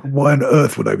 Why on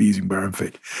earth would I be using Baron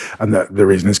Fig? And the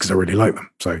reason is because I really like them.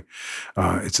 So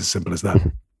it's as simple as that.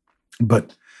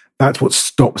 But that's what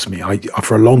stops me.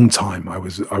 For a long time, I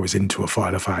was into a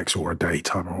Filofax or a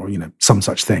Daytime or some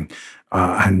such thing,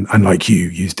 and like you,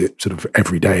 used it sort of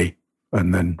every day,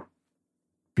 and then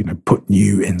put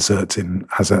new inserts in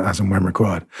as and when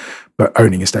required. But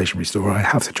owning a stationery store, I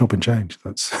have to chop and change.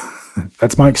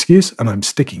 That's my excuse, and I'm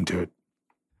sticking to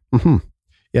it.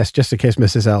 Yes, just in case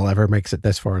Mrs. L ever makes it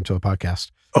this far into a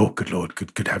podcast. Oh, good Lord,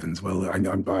 good heavens! Well,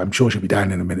 I'm sure she'll be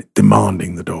down in a minute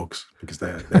demanding the dogs, because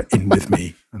they're in with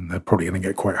me, and they're probably going to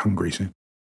get quite hungry soon.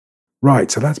 Right,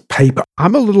 so that's paper.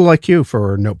 I'm a little like you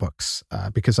for notebooks,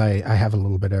 because I have a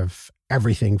little bit of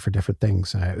everything for different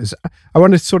things. I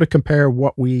want to sort of compare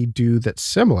what we do that's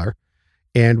similar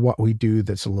and what we do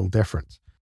that's a little different.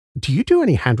 Do you do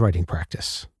any handwriting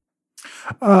practice?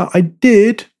 I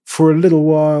did for a little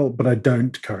while, but I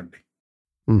don't currently.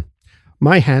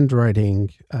 My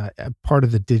handwriting, part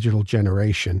of the digital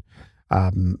generation,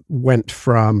 went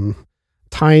from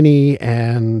tiny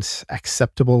and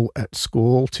acceptable at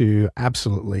school to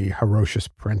absolutely ferocious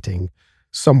printing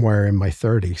somewhere in my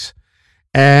 30s.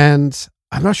 And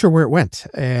I'm not sure where it went.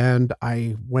 And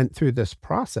I went through this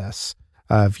process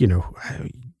of, you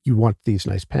want these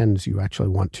nice pens. You actually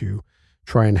want to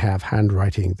try and have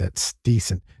handwriting that's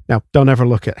decent. Now, don't ever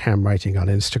look at handwriting on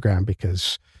Instagram,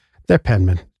 because they're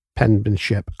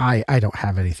penmanship. I don't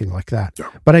have anything like that. No.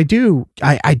 But I do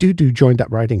joined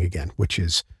up writing again, which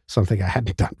is something I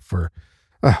hadn't done for,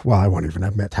 I won't even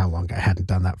admit how long I hadn't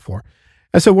done that for.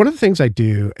 And so one of the things I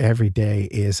do every day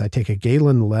is I take a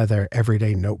Galen Leather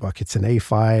everyday notebook. It's an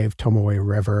A5 Tomoe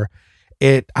River.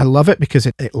 I love it because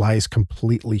it lies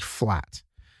completely flat.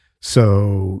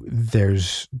 So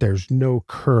there's no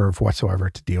curve whatsoever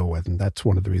to deal with. And that's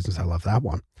one of the reasons I love that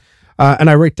one. And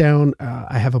I write down,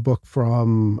 I have a book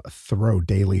from Thoreau,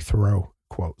 Daily Thoreau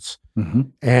quotes.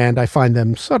 And I find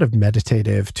them sort of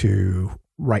meditative to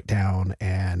write down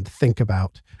and think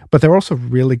about, but they're also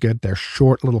really good. They're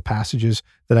short little passages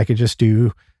that I could just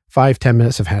do 5-10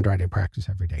 minutes of handwriting practice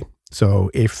every day. So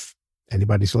if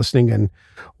anybody's listening and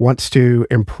wants to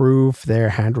improve their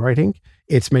handwriting,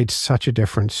 it's made such a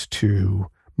difference to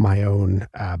my own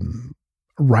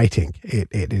writing.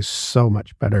 It is so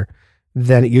much better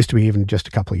than it used to be even just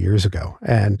a couple of years ago,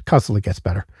 and constantly gets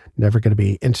better. Never going to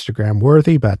be Instagram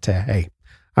worthy, but hey,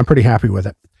 I'm pretty happy with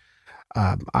it.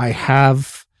 I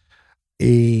have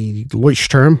a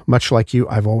Leuchtturm, much like you.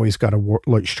 I've always got a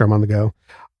Leuchtturm on the go.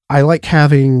 I like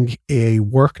having a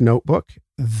work notebook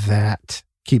that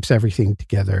keeps everything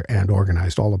together and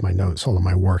organized, all of my notes, all of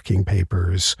my working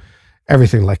papers,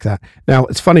 everything like that. Now,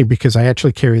 it's funny because I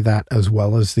actually carry that as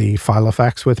well as the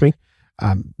Filofax with me.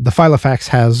 The Filofax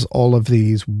has all of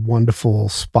these wonderful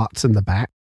spots in the back,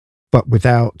 but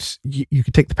without, you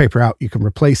can take the paper out, you can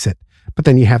replace it, but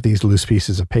then you have these loose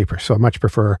pieces of paper. So I much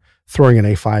prefer throwing an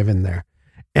A5 in there.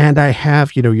 And I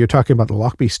have, you're talking about the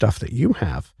Lockbee stuff that you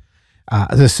have,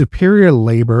 the Superior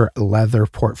Labor Leather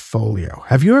Portfolio.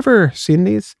 Have you ever seen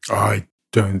these? I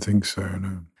don't think so,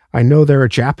 no. I know they're a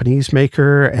Japanese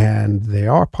maker and they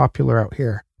are popular out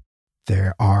here.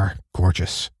 They are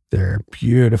gorgeous. They're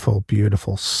beautiful,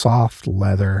 beautiful, soft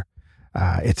leather.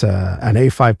 It's an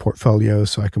A5 portfolio,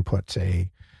 so I can put a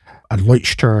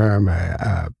Leuchtturm,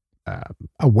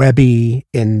 a Webby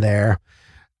in there.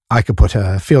 I could put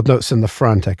field notes in the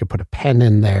front. I could put a pen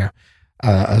in there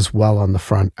as well on the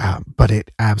front, but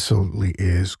it absolutely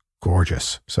is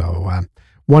gorgeous. So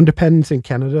Wonder Pens in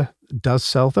Canada does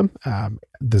sell them.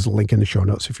 There's a link in the show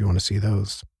notes if you want to see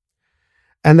those.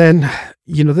 And then,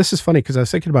 this is funny because I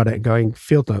was thinking about it and going,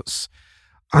 field notes.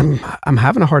 I'm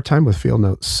having a hard time with field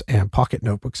notes and pocket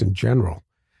notebooks in general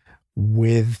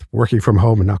with working from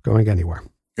home and not going anywhere.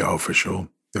 Oh, for sure.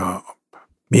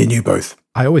 Me and you both.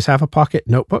 I always have a pocket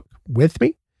notebook with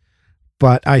me,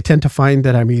 but I tend to find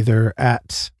that I'm either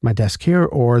at my desk here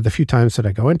or the few times that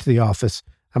I go into the office,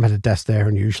 I'm at a desk there,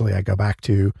 and usually I go back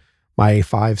to my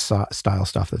A5 style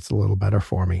stuff that's a little better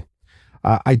for me.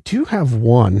 I do have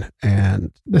one,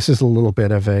 and this is a little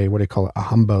bit of a, a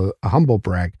humble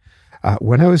brag.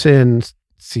 When I was in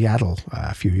Seattle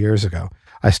a few years ago,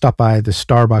 I stopped by the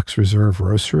Starbucks Reserve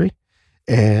Roastery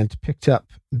and picked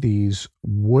up these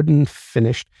wooden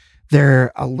finished.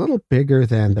 They're a little bigger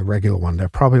than the regular one. They're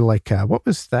probably like, what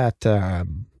was that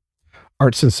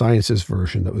Arts and Sciences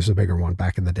version that was a bigger one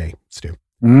back in the day, Stu?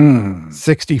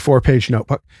 64-page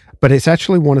notebook. But it's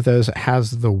actually one of those that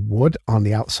has the wood on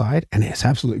the outside, and it's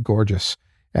absolutely gorgeous.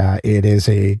 It is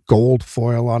a gold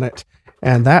foil on it.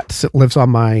 And that lives on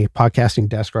my podcasting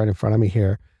desk right in front of me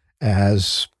here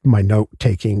as my note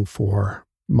taking for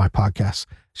my podcast.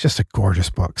 It's just a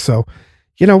gorgeous book. So,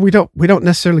 we don't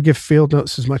necessarily give field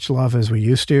notes as much love as we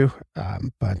used to,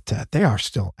 but they are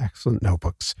still excellent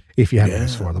notebooks if you have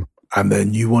use for them. And the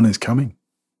new one is coming.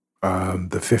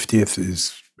 The 50th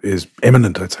is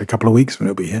imminent. I'd say a couple of weeks when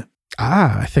it'll be here.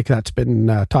 I think that's been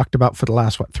talked about for the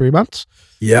last 3 months.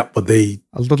 Yeah, but a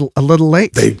little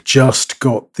late. They've just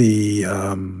got the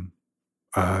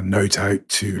note out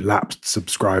to lapsed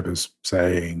subscribers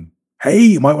saying, "Hey,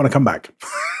 you might want to come back,"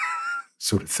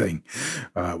 sort of thing,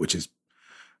 which is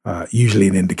usually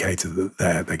an indicator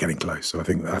that they're getting close. So I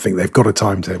think they've got a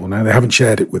timetable now. They haven't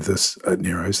shared it with us at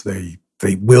Nero's. They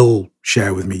will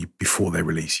share with me before they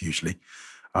release usually,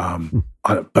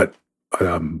 but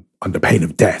under pain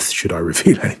of death should I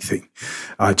reveal anything,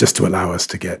 just to allow us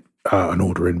to get an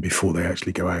order in before they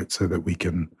actually go out, so that we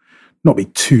can not be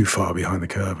too far behind the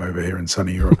curve over here in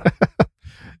sunny Europe.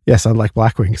 Yes, unlike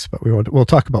Blackwings, but we'll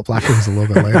talk about Blackwings a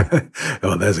little bit later.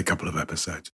 Oh, there's a couple of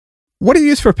episodes. What do you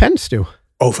use for pens, Stu?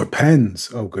 Oh, for pens.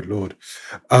 Oh, good Lord.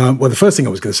 Well, the first thing I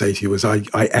was going to say to you was I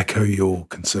echo your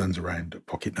concerns around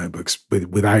pocket notebooks.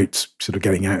 Without sort of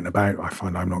getting out and about, I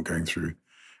find I'm not going through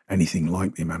anything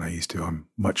like the amount I used to. I'm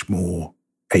much more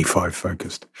A5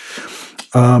 focused.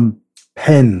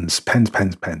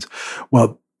 Pens.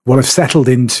 Well, what I've settled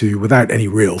into without any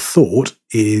real thought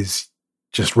is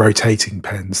just rotating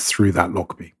pens through that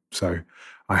Lockbee. So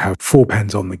I have 4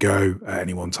 pens on the go at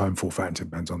any one time, 4 fountain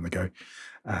pens on the go.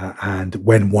 And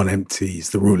when one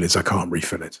empties, the rule is I can't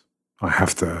refill it. I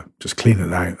have to just clean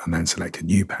it out and then select a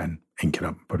new pen, ink it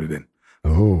up, and put it in.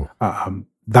 Oh,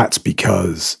 that's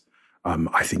because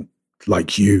I think,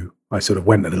 like you, I sort of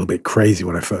went a little bit crazy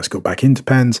when I first got back into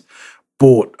pens,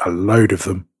 bought a load of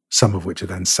them, some of which are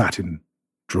then sat in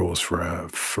drawers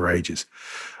for ages,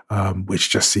 which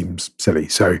just seems silly.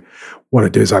 So what I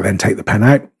do is I then take the pen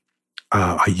out,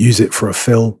 I use it for a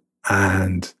fill,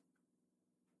 and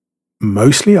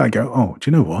mostly I go, oh, do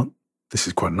you know what? This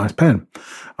is quite a nice pen.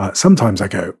 Sometimes I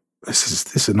go,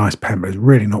 this is a nice pen, but it's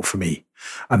really not for me.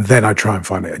 And then I try and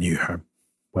find it a new home,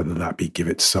 whether that be give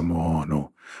it to someone or,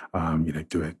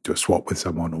 do a swap with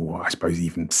someone, or I suppose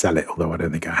even sell it, although I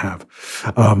don't think I have.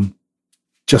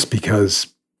 Just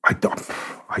because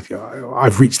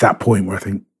I've reached that point where I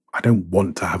think I don't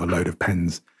want to have a load of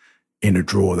pens in a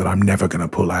drawer that I'm never going to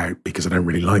pull out because I don't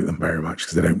really like them very much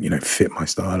because they don't, fit my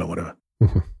style or whatever.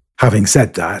 Mm-hmm. Having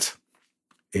said that,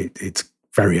 it's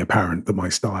very apparent that my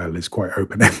style is quite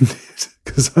open-ended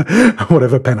because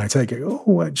whatever pen I take, I go,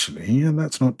 oh, actually, yeah,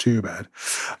 that's not too bad.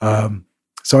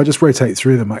 So I just rotate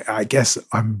through them. I guess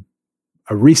I'm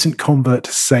a recent convert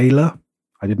to Sailor.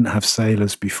 I didn't have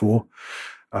Sailors before,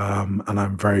 and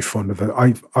I'm very fond of it.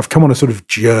 I've come on a sort of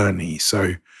journey.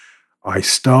 So I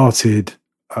started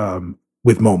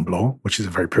with Montblanc, which is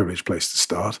a very privileged place to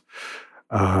start.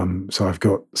 So I've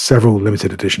got several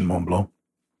limited edition Montblanc,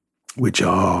 which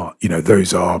are,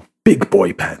 those are big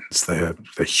boy pens. They're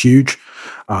huge.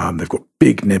 They've got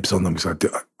big nibs on them. So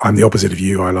I'm the opposite of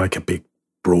you. I like a big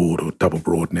broad or double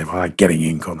broad nib. I like getting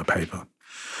ink on the paper.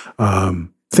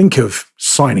 Think of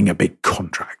signing a big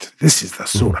contract. This is the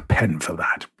sort of pen for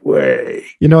that. Way.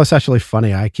 You know, it's actually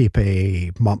funny. I keep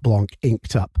a Mont Blanc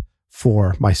inked up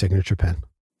for my signature pen.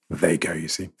 There you go, you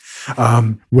see.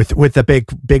 With the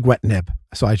big wet nib.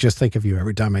 So I just think of you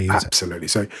every time I use it. Absolutely.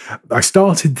 So I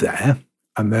started there,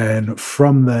 and then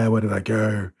from there, where did I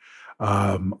go?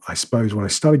 I suppose when I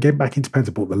started getting back into pens,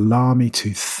 I bought the Lamy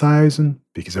 2000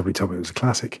 because every time it was a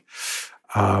classic.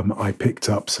 I picked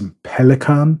up some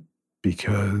Pelikan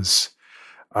because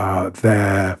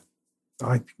they're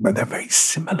very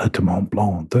similar to Mont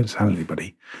Blanc. Don't tell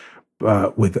anybody,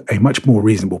 with a much more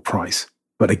reasonable price.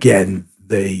 But again,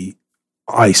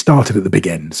 I started at the big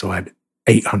end, so I had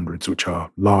 800s, which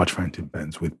are large fountain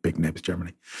pens with big nibs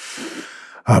generally.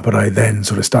 But I then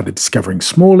sort of started discovering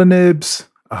smaller nibs.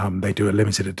 They do a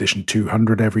limited edition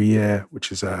 200 every year,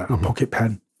 which is a pocket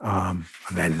pen. And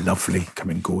they're lovely, come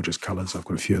in gorgeous colors. I've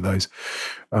got a few of those.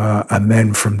 And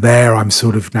then from there, I'm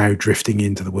sort of now drifting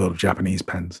into the world of Japanese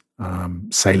pens.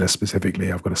 Sailor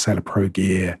specifically, I've got a Sailor Pro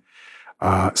Gear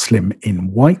Slim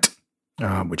in white,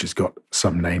 which has got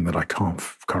some name that I can't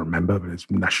remember, but it's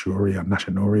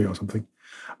Nashinori or something.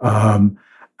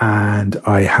 And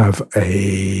I have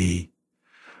a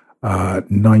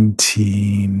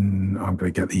 19, I'm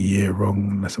going to get the year wrong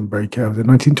unless I'm very careful. Is it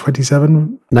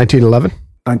 1927? 1911?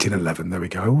 1911, there we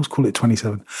go. I always call it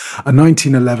 27. A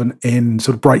 1911 in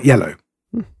sort of bright yellow,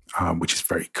 which is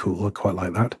very cool. I quite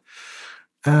like that.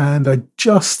 And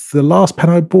the last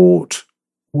pen I bought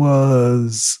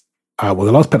was, the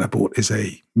last pen I bought is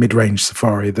a mid-range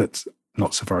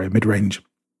mid-range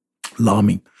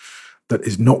Lamy that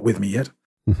is not with me yet.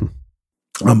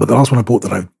 Mm-hmm. But the last one I bought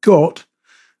that I've got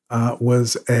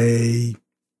was a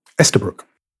Esterbrook.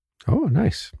 Oh,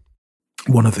 nice.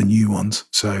 One of the new ones.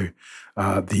 So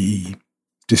the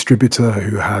distributor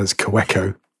who has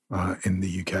Coeco in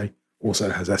the UK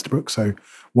also has Esterbrook. So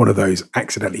one of those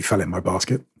accidentally fell in my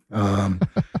basket. And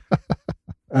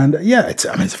yeah, it's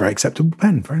a very acceptable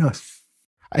pen. Very nice.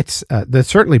 They're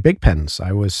certainly big pens.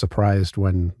 I was surprised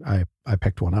when I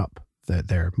picked one up that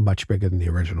they're much bigger than the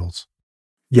originals.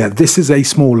 Yeah, this is a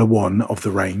smaller one of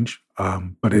the range,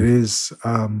 but it is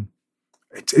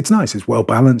it's nice. It's well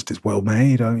balanced. It's well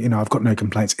made. I've got no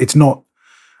complaints. It's not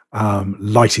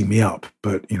lighting me up,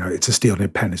 but it's a steel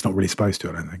nib pen. It's not really supposed to,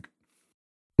 I don't think.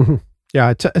 Mm-hmm. Yeah,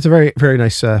 it's a very, very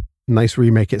nice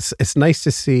remake. It's nice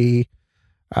to see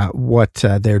what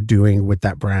they're doing with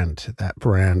that brand. That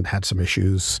brand had some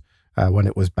issues when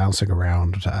it was bouncing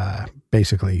around,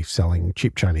 basically selling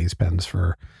cheap Chinese pens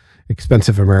for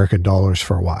expensive American dollars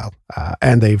for a while,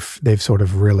 and they've sort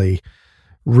of really,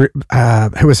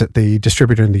 who is it? The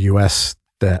distributor in the US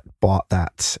that bought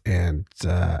that and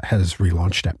has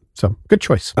relaunched it. So good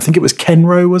choice. I think it was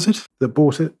Kenro, was it, that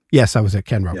bought it? Yes, I was at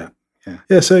Kenro. Yeah.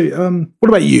 So, what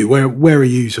about you? Where are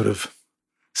you sort of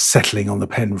settling on the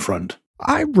pen front?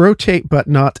 I rotate, but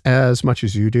not as much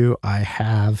as you do. I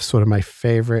have sort of my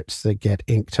favorites that get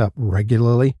inked up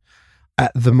regularly.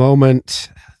 At the moment,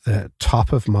 the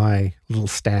top of my little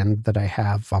stand that I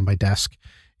have on my desk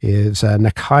is a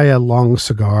Nakaya Long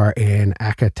Cigar in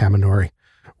Aka Tamanori,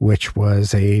 which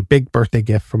was a big birthday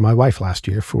gift from my wife last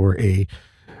year for a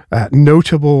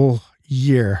notable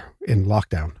year in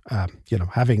lockdown.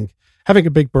 Having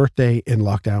a big birthday in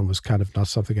lockdown was kind of not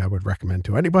something I would recommend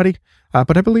to anybody.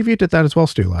 But I believe you did that as well,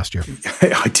 Stu, last year.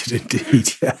 I did indeed,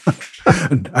 yeah.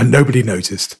 and nobody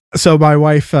noticed. So my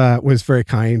wife was very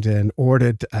kind and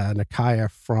ordered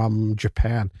Nakaya from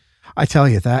Japan. I tell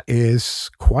you, that is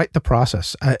quite the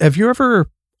process. Have you ever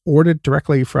ordered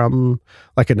directly from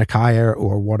like a Nakaya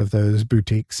or one of those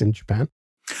boutiques in Japan?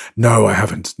 No, I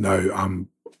haven't. No.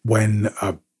 When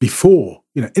before,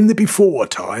 in the before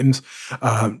times,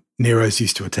 Nero's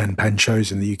used to attend pen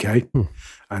shows in the UK.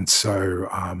 And so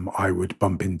I would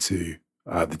bump into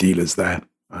the dealers there,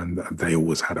 and they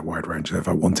always had a wide range. And if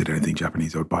I wanted anything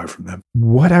Japanese, I would buy it from them.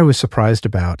 What I was surprised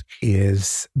about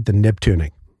is the nib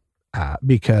tuning,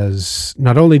 because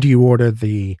not only do you order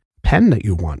the pen that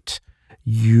you want,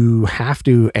 you have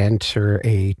to enter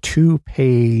a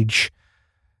 2-page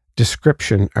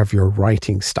description of your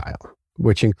writing style,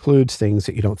 which includes things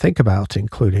that you don't think about,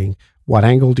 including what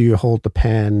angle do you hold the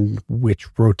pen, which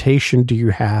rotation do you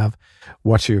have,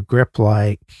 what's your grip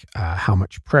like, how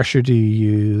much pressure do you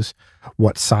use,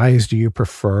 what size do you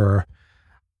prefer.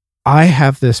 I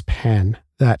have this pen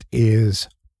that is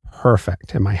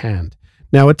perfect in my hand.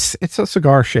 Now, it's a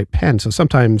cigar-shaped pen, so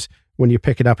sometimes when you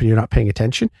pick it up and you're not paying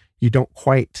attention, you don't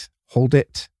quite hold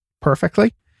it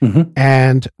perfectly. Mhm.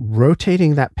 And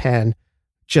rotating that pen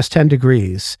just 10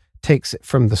 degrees takes it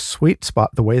from the sweet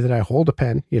spot, the way that I hold a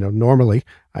pen. Normally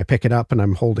I pick it up and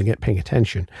I'm holding it, paying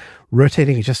attention.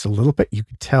 Rotating it just a little bit, you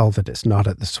can tell that it's not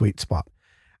at the sweet spot.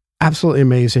 Absolutely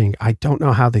amazing. I don't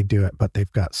know how they do it, but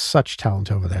they've got such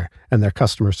talent over there, and their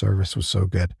customer service was so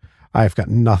good. I've got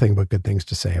nothing but good things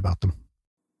to say about them.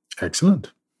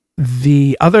 Excellent.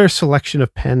 The other selection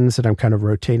of pens that I'm kind of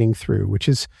rotating through, which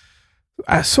is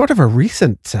sort of a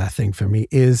recent thing for me,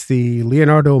 is the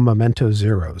Leonardo Memento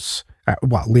Zeros.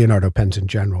 Leonardo pens in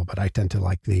general, but I tend to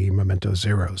like the Memento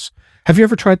Zeros. Have you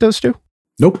ever tried those two?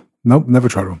 Nope, never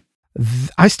tried one.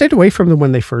 I stayed away from them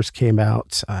when they first came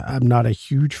out. I'm not a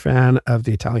huge fan of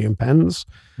the Italian pens,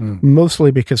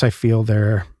 mostly because I feel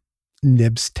their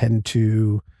nibs tend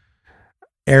to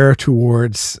err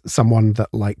towards someone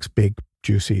that likes big,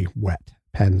 juicy, wet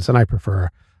pens, and I prefer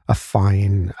a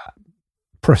fine,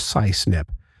 precise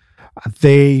nib.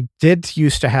 They did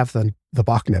used to have the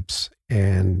Bach nibs,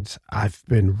 and I've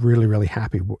been really, really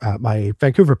happy. My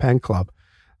Vancouver Pen Club,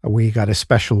 we got a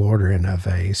special order in of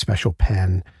a special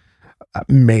pen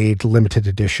made limited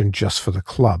edition just for the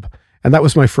club. And that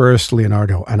was my first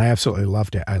Leonardo, and I absolutely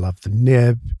loved it. I loved the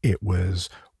nib. It was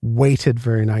weighted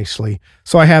very nicely.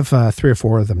 So I have 3 or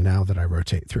 4 of them now that I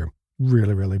rotate through.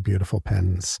 Really, really beautiful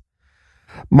pens.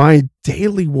 My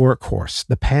daily workhorse,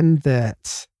 the pen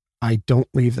that I don't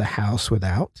leave the house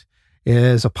without,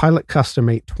 is a Pilot Custom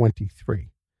 823.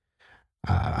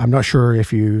 I'm not sure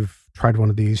if you've tried one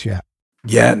of these yet.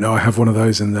 Yeah, no, I have one of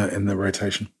those in the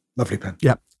rotation. Lovely pen.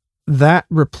 Yep. That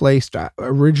replaced,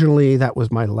 originally that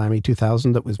was my Lamy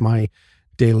 2000. That was my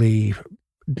daily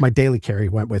carry,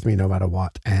 went with me no matter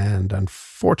what. And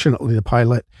unfortunately the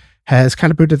Pilot has kind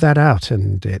of booted that out,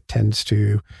 and it tends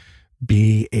to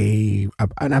be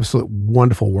an absolute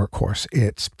wonderful workhorse.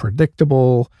 It's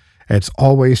predictable. It's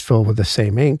always filled with the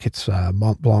same ink. It's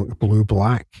Mont Blanc Blue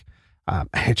Black.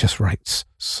 It just writes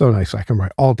so nice. I can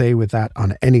write all day with that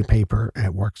on any paper.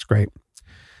 It works great.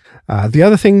 The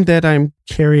other thing that I'm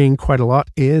carrying quite a lot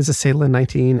is a Salem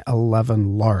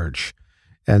 1911 large.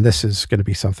 And this is going to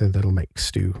be something that'll make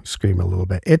Stu scream a little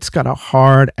bit. It's got a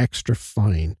hard, extra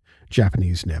fine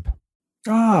Japanese nib.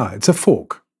 It's a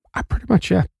fork. Pretty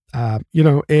much, yeah.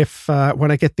 If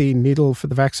when I get the needle for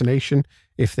the vaccination,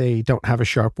 if they don't have a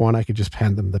sharp one, I could just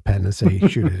hand them the pen and say,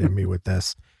 shoot it in me with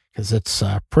this, because it's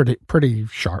pretty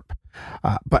sharp.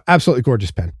 But absolutely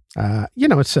gorgeous pen.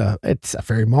 It's a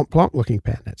very Mont Blanc looking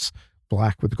pen. It's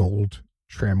black with gold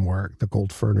trim work, the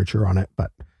gold furniture on it,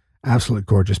 but absolutely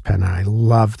gorgeous pen. And I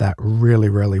love that really,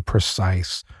 really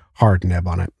precise hard nib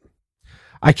on it.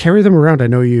 I carry them around. I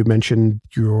know you mentioned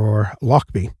your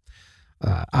Lockbee.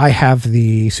 I have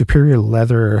the Superior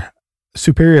Labor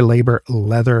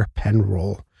leather pen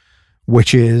roll,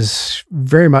 which is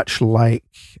very much like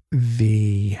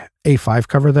the A5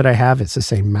 cover that I have. It's the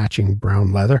same matching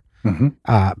brown leather,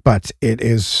 but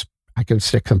I can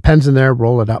stick some pens in there,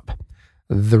 roll it up.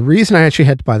 The reason I actually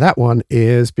had to buy that one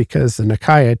is because the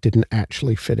Nakaya didn't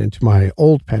actually fit into my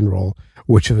old pen roll,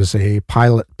 which was a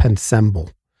Pilot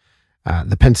Pensemble.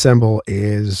 The Pensemble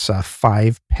is a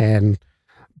 5-pen,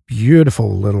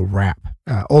 beautiful little wrap.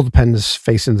 All the pens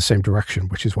face in the same direction,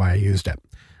 which is why I used it.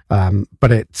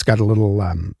 But it's got a little,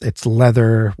 it's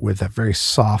leather with a very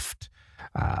soft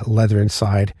leather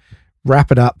inside.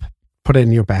 Wrap it up, put it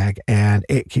in your bag, and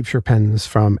it keeps your pens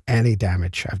from any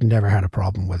damage. I've never had a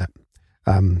problem with it.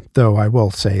 Though I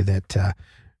will say that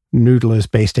Noodler's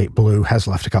Bay State Blue has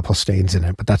left a couple of stains in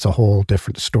it, but that's a whole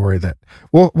different story that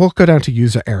we'll go down to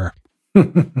user error.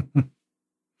 And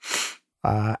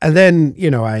then,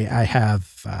 I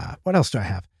have, what else do I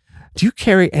have? Do you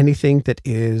carry anything that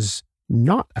is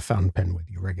not a fountain pen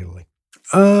with you regularly?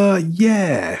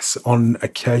 Yes, on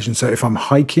occasion. So if I'm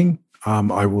hiking,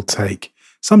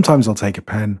 sometimes I'll take a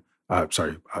pen, a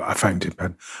fountain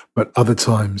pen, but other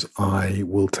times I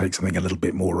will take something a little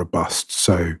bit more robust.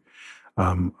 So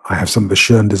I have some of the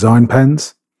Schön design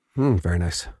pens. Very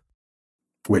nice.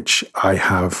 Which I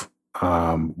have.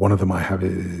 One of them I have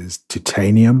is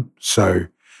titanium. So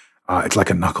it's like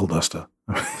a knuckle duster.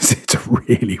 It's a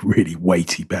really, really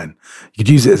weighty pen. You could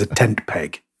use it as a tent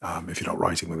peg if you're not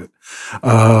writing with it.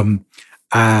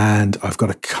 And I've got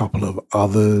a couple of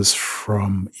others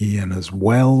from Ian as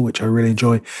well, which I really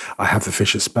enjoy. I have the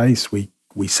Fisher Space. We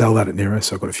sell that at Nero,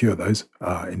 so I've got a few of those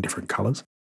in different colors.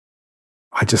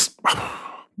 I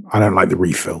don't like the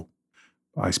refill.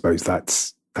 I suppose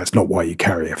that's not why you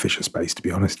carry a Fisher Space, to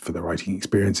be honest, for the writing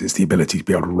experience. It's the ability to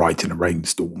be able to write in a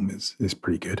rainstorm is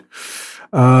pretty good.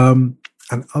 And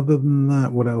other than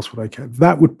that, what else would I carry?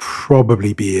 That would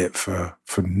probably be it for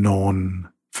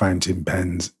fountain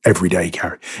pens, everyday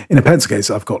carry. In a pencil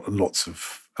case, I've got lots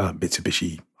of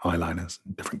Mitsubishi eyeliners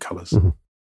in different colors. Mm-hmm.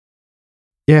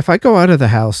 Yeah, if I go out of the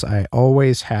house, I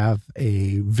always have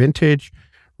a vintage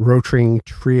Rotring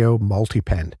Trio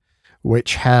multi-pen,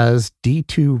 which has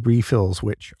D2 refills,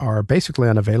 which are basically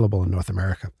unavailable in North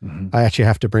America. Mm-hmm. I actually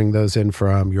have to bring those in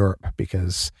from Europe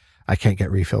because I can't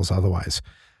get refills otherwise.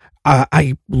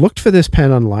 I looked for this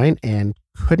pen online and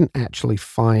couldn't actually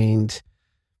find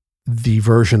the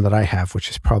version that I have, which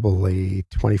is probably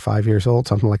 25 years old,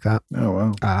 something like that.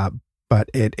 Oh, wow. But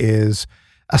it is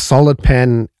a solid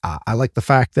pen. I like the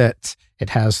fact that it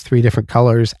has 3 different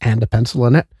colors and a pencil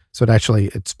in it. So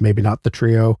it's maybe not the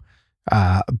Trio,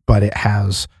 but it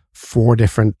has 4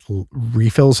 different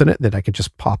refills in it that I could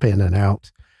just pop in and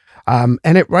out.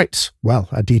 And it writes well.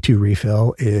 A D2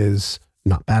 refill is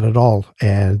not bad at all.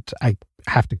 And I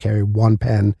have to carry 1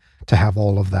 pen to have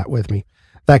all of that with me.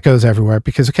 That goes everywhere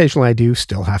because occasionally I do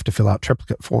still have to fill out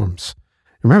triplicate forms.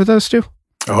 Remember those, Stu?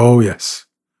 Oh, yes.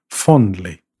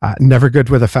 Fondly. Never good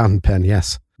with a fountain pen,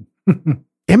 yes.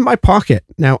 In my pocket.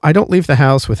 Now, I don't leave the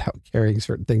house without carrying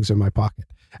certain things in my pocket.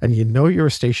 And you know you're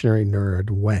a stationary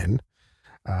nerd when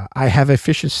I have a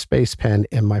Fisher Space pen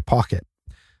in my pocket.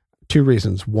 2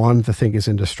 reasons. 1, the thing is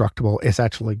indestructible. It's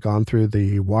actually gone through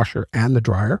the washer and the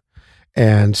dryer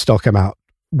and still come out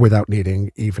without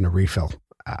needing even a refill.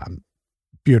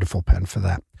 Beautiful pen for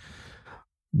that.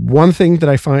 One thing that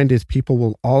I find is people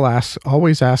will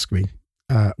always ask me,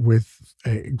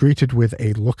 greeted with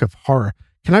a look of horror,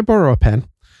 can I borrow a pen?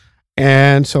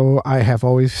 And so I have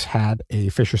always had a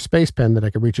Fisher Space pen that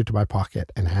I could reach into my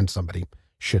pocket and hand somebody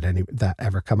should that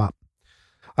ever come up.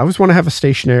 I always want to have a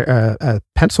stationary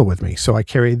pencil with me. So I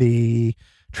carry the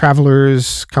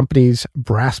Travelers Company's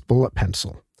brass bullet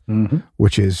pencil, mm-hmm.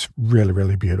 which is really,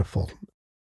 really beautiful.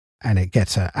 And it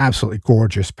gets an absolutely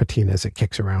gorgeous patina as it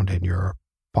kicks around in your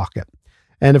pocket.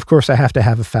 And of course, I have to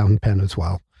have a fountain pen as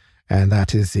well. And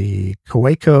that is the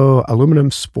Kaweco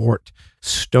Aluminum Sport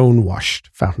Stone Washed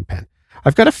fountain pen.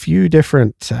 I've got a few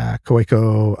different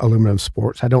Kaweco Aluminum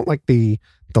Sports. I don't like the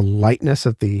lightness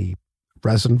of the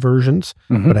resin versions,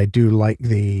 mm-hmm. but I do like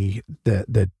the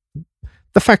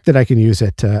fact that I can use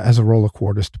it as a roll of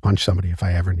quarters to punch somebody if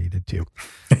I ever needed to.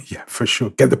 Yeah, for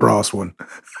sure. Get the brass one.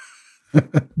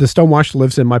 The Stonewash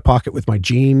lives in my pocket with my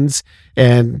jeans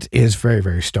and is very,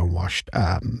 very stonewashed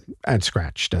and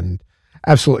scratched and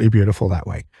absolutely beautiful that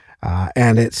way.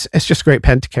 And it's just a great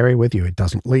pen to carry with you. It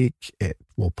doesn't leak. It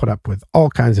will put up with all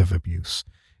kinds of abuse.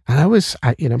 And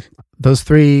those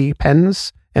 3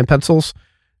 pens and pencils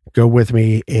go with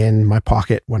me in my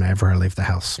pocket whenever I leave the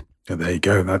house. Yeah, there you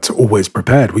go. That's always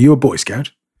prepared. Were you a Boy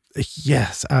Scout?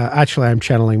 Yes. Actually, I'm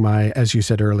channeling as you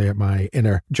said earlier, my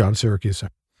inner John Syracuse.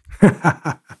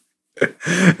 I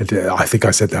think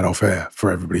I said that off air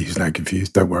for everybody who's now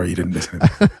confused. Don't worry, you didn't listen.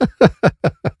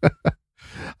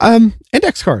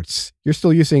 Index cards. You're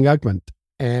still using Augment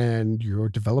and you're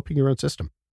developing your own system.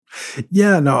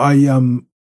 Yeah, no,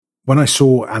 when I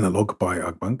saw Analog by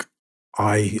Ugmonk,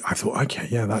 I thought, okay,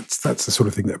 yeah, that's the sort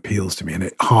of thing that appeals to me. And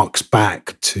it harks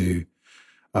back to,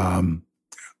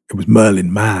 it was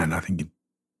Merlin Mann, I think in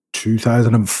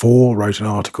 2004, wrote an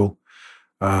article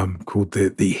called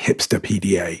the Hipster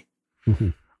PDA, mm-hmm.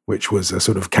 which was a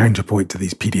sort of counterpoint to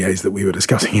these PDAs that we were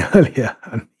discussing earlier.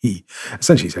 And he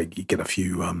essentially said you get a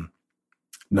few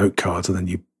note cards and then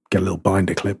you get a little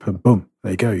binder clip and boom,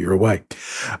 there you go, you're away.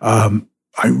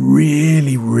 I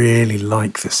really, really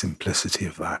like the simplicity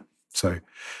of that. So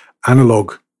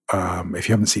Analog, if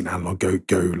you haven't seen Analog,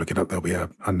 go look it up. There'll be a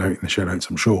note in the show notes,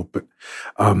 I'm sure. But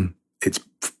it's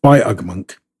by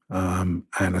Ugmonk. And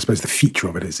I suppose the feature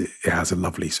of it is it has a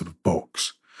lovely sort of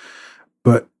box.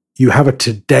 But you have a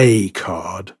today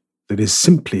card that is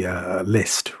simply a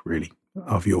list, really,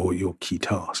 of your key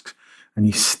tasks. And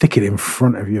you stick it in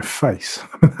front of your face.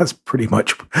 That's pretty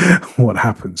much what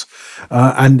happens.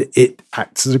 And it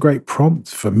acts as a great prompt.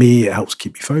 For me, it helps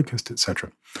keep me focused,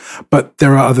 etc. But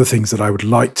there are other things that I would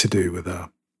like to do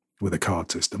with a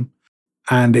card system.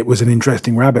 And it was an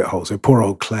interesting rabbit hole. So poor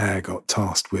old Claire got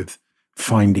tasked with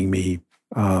finding me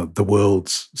the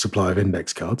world's supply of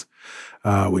index cards,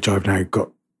 which I've now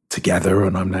got together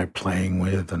and I'm now playing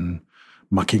with and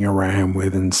mucking around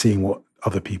with and seeing what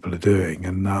other people are doing.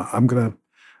 And I'm going to,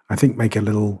 I think, make a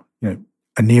little, a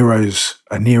Nero's,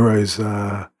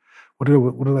 what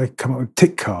do they come up with?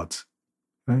 Tick cards.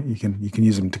 Right? You can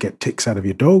use them to get ticks out of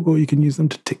your dog, or you can use them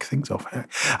to tick things off.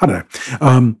 I don't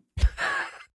know.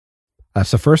 That's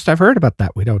the first I've heard about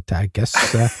that. We don't, I guess,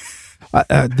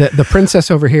 the princess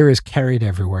over here is carried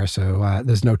everywhere, so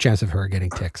there's no chance of her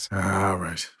getting ticks. Ah,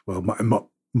 right. Well,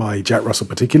 my Jack Russell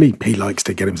particularly, he likes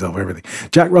to get himself everything.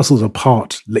 Jack Russells are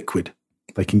part liquid;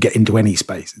 they can get into any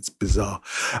space. It's bizarre.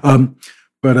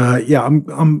 Yeah,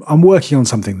 I'm working on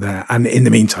something there, and in the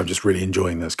meantime, just really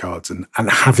enjoying those cards and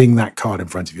having that card in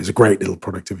front of you is a great little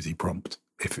productivity prompt.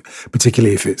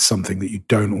 Particularly if it's something that you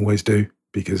don't always do,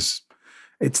 because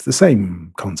it's the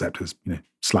same concept as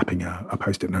slapping a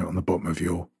post-it note on the bottom of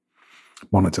your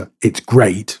monitor. It's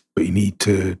great, but you need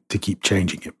to keep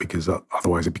changing it because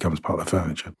otherwise it becomes part of the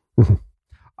furniture.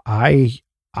 I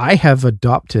have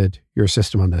adopted your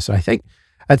system on this. I think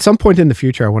at some point in the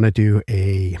future, I want to do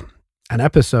an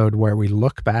episode where we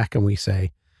look back and we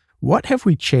say, what have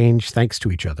we changed thanks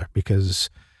to each other? Because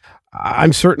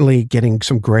I'm certainly getting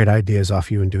some great ideas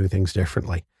off you and doing things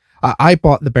differently. I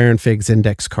bought the Baron Figs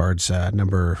index cards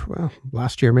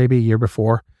last year, maybe a year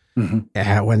before,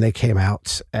 when they came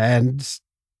out, and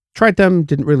tried them,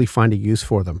 didn't really find a use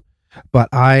for them. But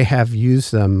I have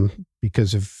used them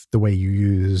because of the way you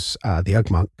use the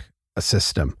Ugmonk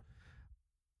system.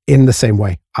 In the same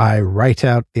way, I write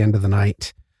out at the end of the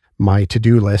night my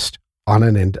to-do list on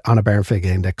a Baron Fig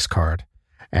index card,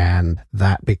 and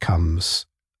that becomes,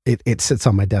 it sits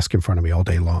on my desk in front of me all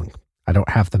day long. I don't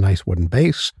have the nice wooden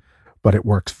base, but it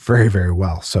works very, very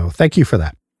well. So thank you for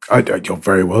that. You're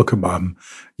very welcome.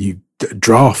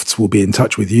 Drafts will be in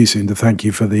touch with you soon to thank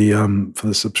you for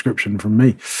the subscription from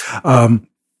me. I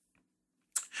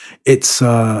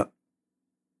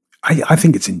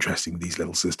think it's interesting, these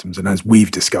little systems, and as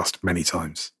we've discussed many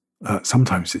times,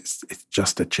 sometimes it's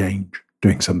just a change,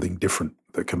 doing something different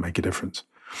that can make a difference.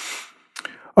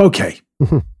 Okay,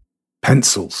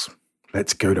 pencils.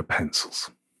 Let's go to pencils.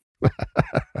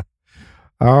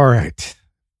 All right,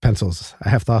 pencils. I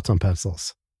have thoughts on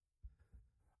pencils.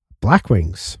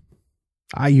 Blackwings.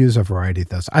 I use a variety of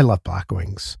those. I love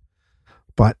Blackwings,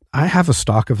 but I have a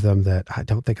stock of them that I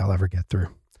don't think I'll ever get through.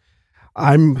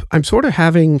 I'm sort of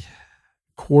having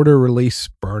quarter release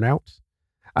burnout.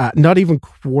 Not even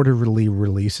quarterly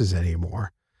releases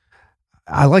anymore.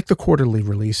 I like the quarterly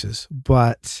releases,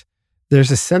 but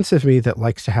there's a sense of me that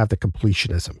likes to have the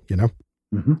completionism,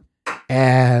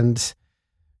 And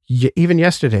even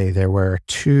yesterday, there were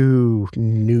 2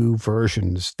 new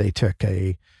versions. They took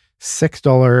a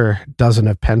 $6 dozen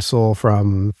of pencil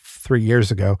from 3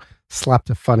 years ago, slapped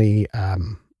a funny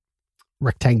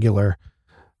rectangular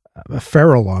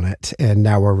ferrule on it, and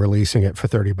now we're releasing it for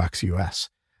 $30 US.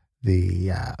 The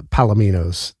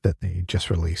Palominos that they just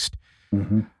released.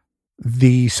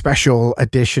 The special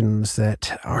editions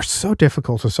that are so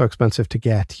difficult or so expensive to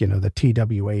get, the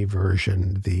TWA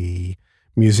version, the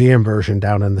museum version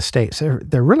down in the States,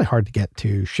 they're really hard to get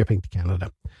to shipping to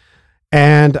Canada.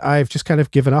 And I've just kind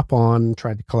of given up on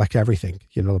trying to collect everything,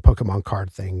 the Pokemon card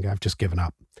thing. I've just given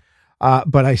up.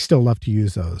 But I still love to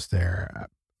use those.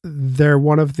 They're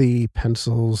one of the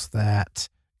pencils that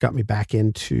got me back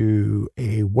into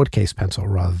a wood case pencil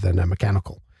rather than a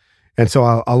mechanical. And so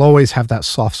I'll always have that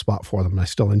soft spot for them. And I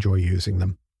still enjoy using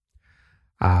them.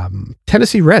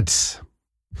 Tennessee Reds.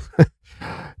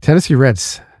 Tennessee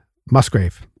Reds.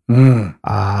 Musgrave.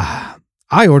 I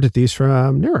ordered these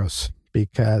from Neros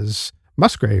because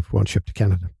Musgrave won't ship to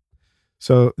Canada.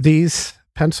 So these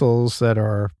pencils that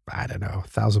are,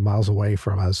 1,000 miles away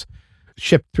from us,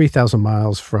 shipped 3,000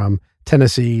 miles from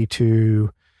Tennessee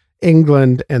to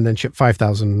England and then shipped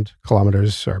 5,000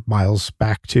 kilometers or miles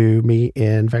back to me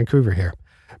in Vancouver here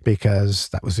because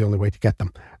that was the only way to get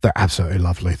them. They're absolutely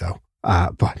lovely though.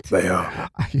 But they are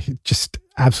just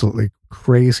absolutely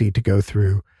crazy to go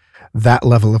through that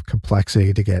level of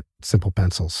complexity to get simple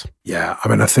pencils. Yeah.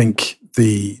 I think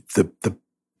the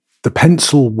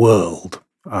pencil world,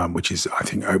 which is, I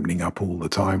think, opening up all the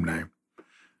time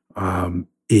now,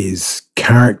 is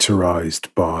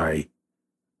characterized by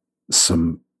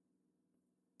some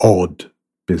odd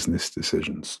business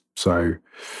decisions. So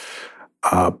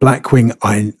Blackwing,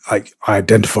 I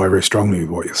identify very strongly with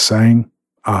what you're saying.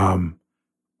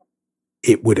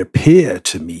 It would appear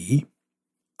to me,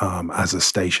 as a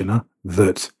stationer,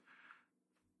 that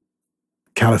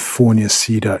California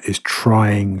Cedar is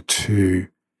trying to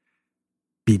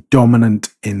be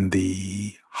dominant in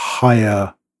the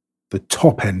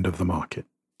top end of the market.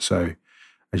 So,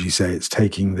 as you say, it's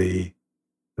taking the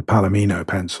Palomino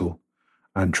pencil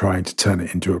and trying to turn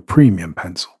it into a premium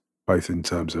pencil, both in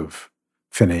terms of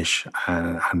finish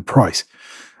and price.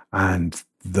 And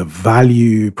the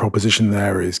value proposition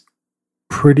there is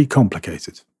pretty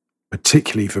complicated,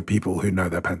 particularly for people who know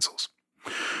their pencils.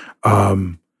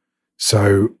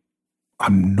 So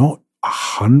I'm not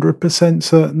 100%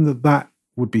 certain that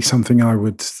would be something I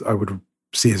would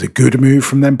see as a good move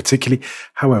from them particularly.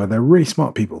 However, they're really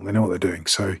smart people. They know what they're doing.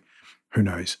 So who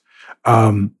knows?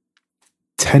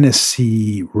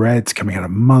 Tennessee Reds coming out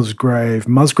of Musgrave.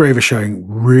 Musgrave are showing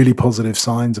really positive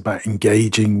signs about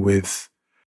engaging with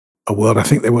a world. I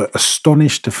think they were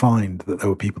astonished to find that there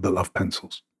were people that love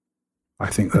pencils.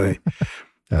 I think they,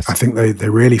 Yes. I think they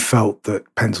really felt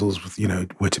that pencils,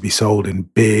 were to be sold in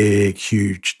big,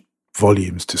 huge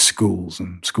volumes to schools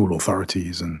and school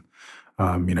authorities and,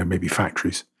 maybe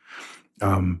factories.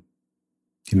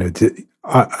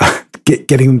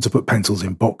 Getting them to put pencils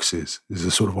in boxes is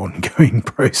a sort of ongoing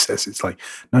process. It's like,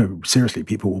 no, seriously,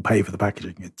 people will pay for the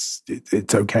packaging. It's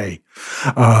okay.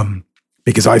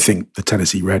 Because I think the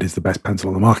Tennessee Red is the best pencil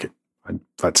on the market.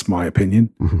 That's my opinion.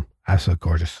 Mm-hmm. Absolutely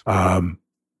gorgeous.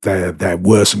 There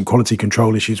were some quality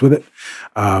control issues with it,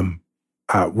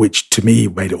 which to me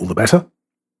made it all the better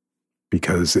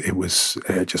because it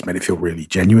just made it feel really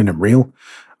genuine and real.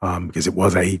 Because it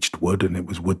was aged wood and it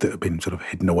was wood that had been sort of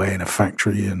hidden away in a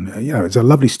factory. And, it's a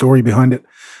lovely story behind it.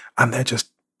 And they're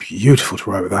just beautiful to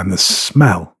write with. And the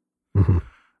smell,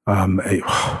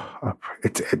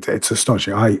 it's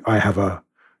astonishing. I have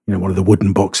one of the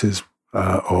wooden boxes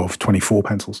of 24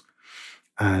 pencils.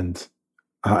 And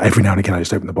every now and again, I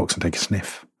just open the box and take a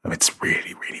sniff. It's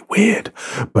really, really weird,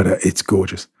 but it's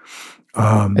gorgeous.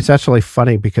 It's actually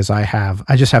funny because I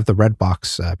just have the red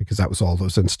box because that was all that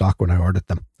was in stock when I ordered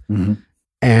them. Mm-hmm.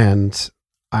 And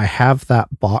I have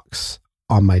that box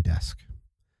on my desk.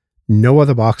 No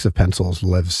other box of pencils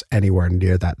lives anywhere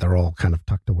near that. They're all kind of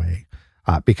tucked away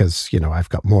because, I've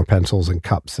got more pencils and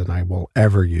cups than I will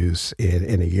ever use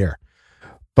in a year.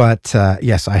 But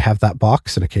yes, I have that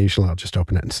box and occasionally I'll just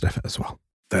open it and sniff it as well.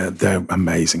 They're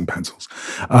amazing pencils.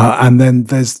 And then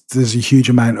there's a huge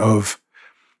amount of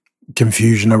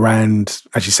confusion around,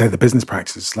 as you say, the business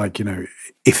practices. Like,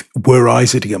 if were I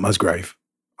sitting at Musgrave,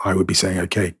 I would be saying,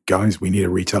 okay, guys, we need a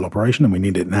retail operation and we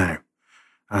need it now.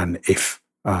 And if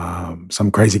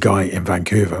some crazy guy in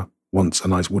Vancouver wants a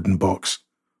nice wooden box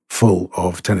full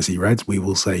of Tennessee Reds, we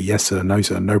will say, yes, sir,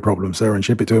 no problem, sir, and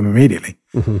ship it to him immediately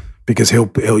because he'll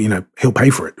pay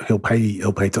for it. He'll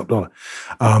pay top dollar.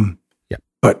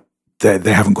 But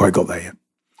they haven't quite got there yet.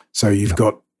 So you've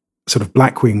got sort of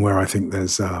Blackwing, where I think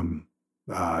there's,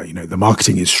 the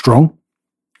marketing is strong.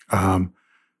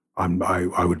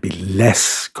 I would be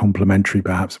less complimentary,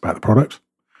 perhaps, about the product.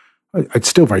 It's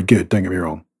still very good. Don't get me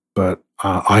wrong, but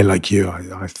I, like you,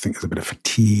 I think there's a bit of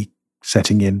fatigue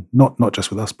setting in, not just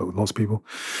with us, but with lots of people.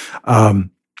 And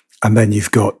then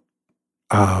you've got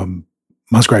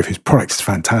Musgrave, whose product is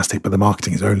fantastic, but the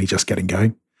marketing is only just getting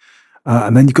going.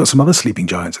 And then you've got some other sleeping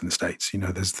giants in the States.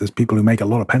 There's people who make a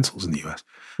lot of pencils in the US.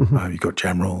 You've got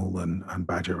General and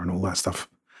Badger and all that stuff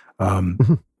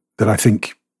that I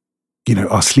think,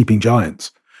 are sleeping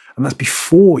giants. And that's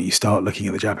before you start looking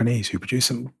at the Japanese, who produce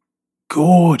some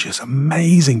gorgeous,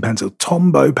 amazing pencils,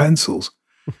 Tombow pencils.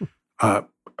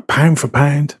 Pound for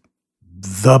pound,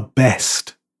 the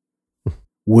best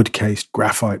wood-cased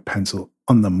graphite pencil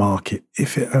on the market,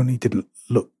 if it only didn't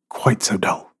look quite so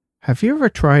dull. Have you ever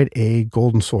tried a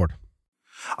golden sword?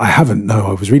 I haven't, no.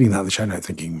 I was reading that in the show note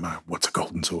thinking, what's a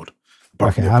golden sword?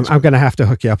 Okay, I'm going to have to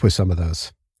hook you up with some of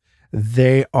those.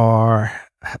 They are...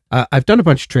 I've done a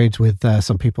bunch of trades with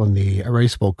some people in the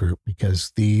Erasable group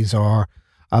because these are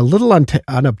a little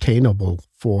unobtainable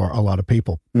for a lot of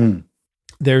people.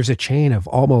 There's a chain of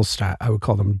almost, I would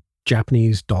call them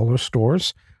Japanese dollar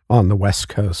stores on the West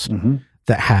Coast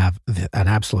that have an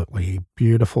absolutely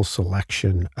beautiful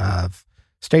selection of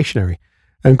stationery.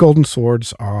 And golden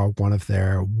swords are one of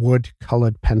their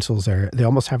wood-colored pencils. They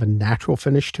almost have a natural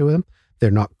finish to them.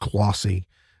 They're not glossy.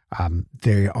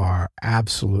 They are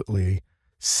absolutely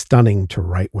stunning to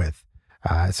write with.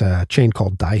 It's a chain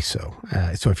called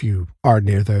Daiso. So if you are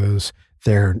near those,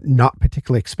 they're not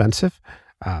particularly expensive.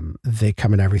 They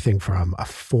come in everything from a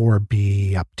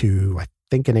 4B up to, I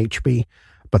think, an HB,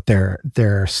 but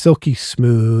they're silky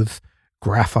smooth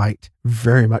graphite,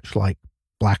 very much like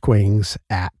Blackwings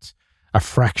at a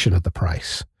fraction of the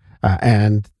price.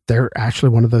 And they're actually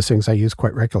one of those things I use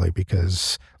quite regularly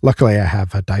because luckily I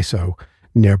have a Daiso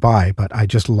nearby, but I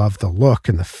just love the look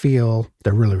and the feel.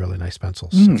 They're really, really nice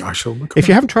pencils. I shall look. If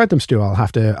you haven't tried them, Stu, I'll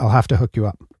have to hook you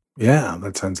up. Yeah,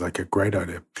 that sounds like a great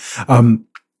idea.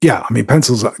 Yeah, I mean,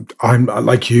 pencils, I'm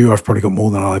like you, I've probably got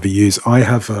more than I'll ever use. I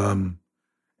have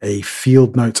a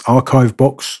Field Notes archive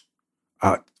box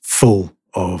full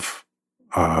of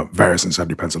various and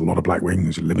sundry pencils, a lot of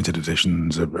Blackwings, limited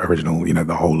editions, original,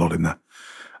 the whole lot in there.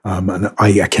 And I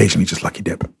occasionally just lucky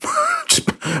dip. Just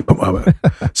put my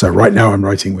So right now I'm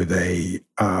writing with a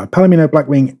Palomino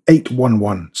Blackwing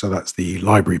 811. So that's the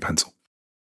library pencil,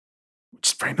 which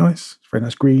is very nice. It's very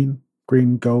nice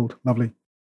green, gold, lovely.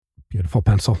 Beautiful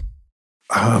pencil.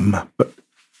 But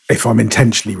if I'm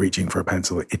intentionally reaching for a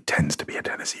pencil, it tends to be a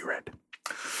Tennessee Red.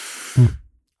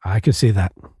 I can see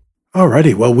that.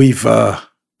 Alrighty. Well, we've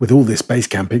with all this base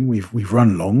camping, we've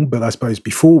run long, but I suppose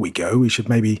before we go, we should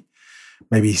maybe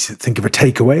think of a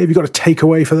takeaway. Have you got a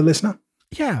takeaway for the listener?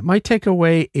 Yeah, my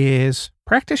takeaway is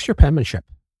practice your penmanship.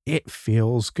 It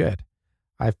feels good.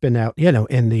 I've been out,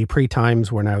 in the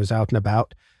pre-times when I was out and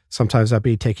about. Sometimes I'd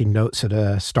be taking notes at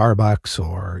a Starbucks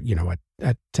or,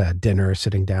 at dinner,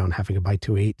 sitting down, having a bite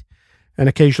to eat. And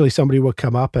occasionally somebody would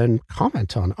come up and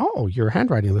comment on, oh, your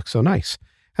handwriting looks so nice.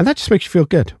 And that just makes you feel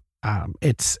good.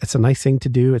 It's a nice thing to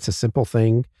do. It's a simple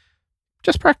thing.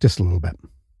 Just practice a little bit.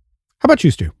 How about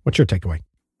you, Stu? What's your takeaway?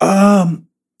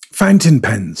 Fountain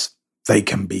pens. They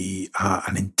can be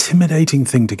an intimidating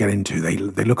thing to get into. They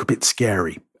look a bit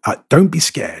scary. Don't be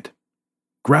scared.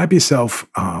 Grab yourself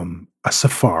a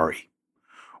Safari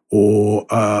or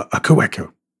a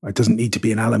Kaweco. It doesn't need to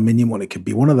be an aluminium one. It could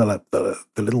be one of the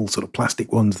little sort of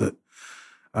plastic ones that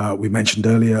we mentioned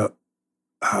earlier.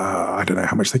 I don't know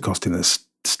how much they cost in the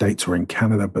States or in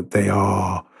Canada, but they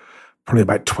are probably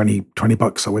about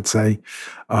 $20, I would say.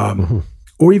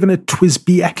 Or even a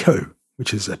TWSBI Echo,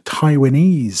 which is a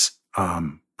Taiwanese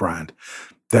brand.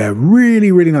 They're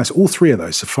really, really nice. All three of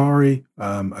those, Safari,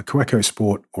 a Kaweco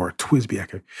Sport, or a TWSBI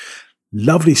Echo.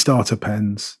 Lovely starter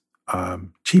pens,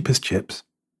 cheap as chips.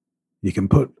 You can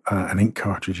put an ink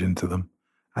cartridge into them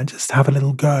and just have a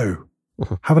little go.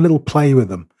 Have a little play with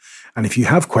them. And if you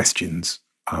have questions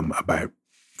about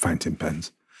fountain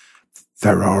pens,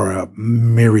 there are a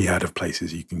myriad of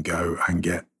places you can go and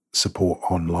get support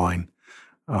online.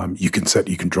 You can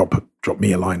drop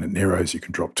me a line at Nero's. You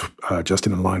can drop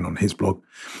Justin a line on his blog.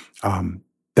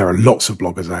 There are lots of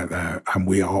bloggers out there, and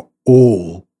we are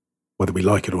all, whether we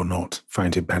like it or not,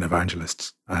 fountain pen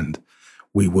evangelists, and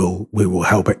we will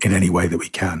help it in any way that we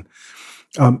can.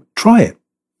 Try it.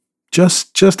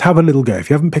 Just have a little go. If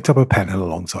you haven't picked up a pen in a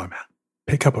long time,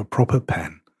 pick up a proper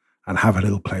pen and have a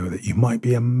little play with it. You might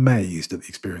be amazed at the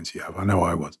experience you have. I know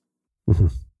I was.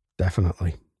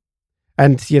 Definitely.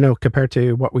 And, compared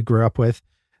to what we grew up with,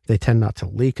 they tend not to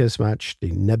leak as much. The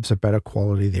nibs are better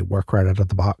quality. They work right out of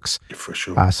the box. For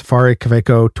sure. Safari,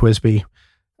 Kaweco, TWSBI,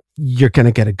 you're going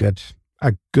to get a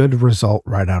good result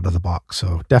right out of the box.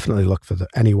 So definitely look for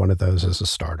any one of those as a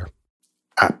starter.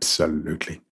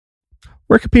 Absolutely.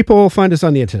 Where can people find us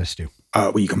on the internet, Stu?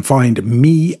 Well, you can find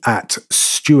me at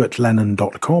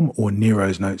stuartlennon.com or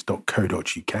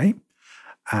nerosnotes.co.uk.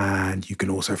 And you can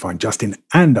also find Justin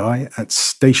and I at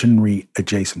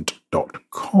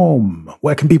stationaryadjacent.com.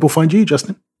 Where can people find you,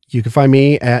 Justin? You can find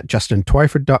me at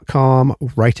justintwyford.com.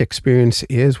 Write Experience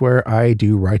is where I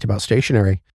do write about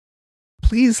stationery.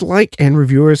 Please like and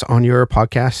review us on your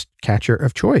podcast catcher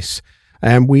of choice.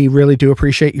 And we really do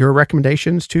appreciate your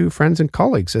recommendations to friends and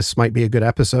colleagues. This might be a good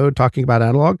episode talking about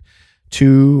analog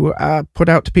to put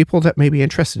out to people that may be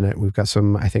interested in it. We've got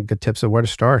some, I think, good tips of where to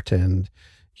start. And,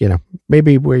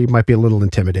 maybe we might be a little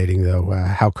intimidating, though,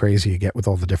 how crazy you get with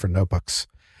all the different notebooks.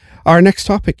 Our next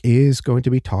topic is going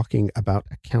to be talking about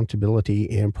accountability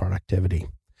and productivity.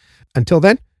 Until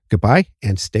then, goodbye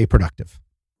and stay productive.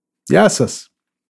 Yes.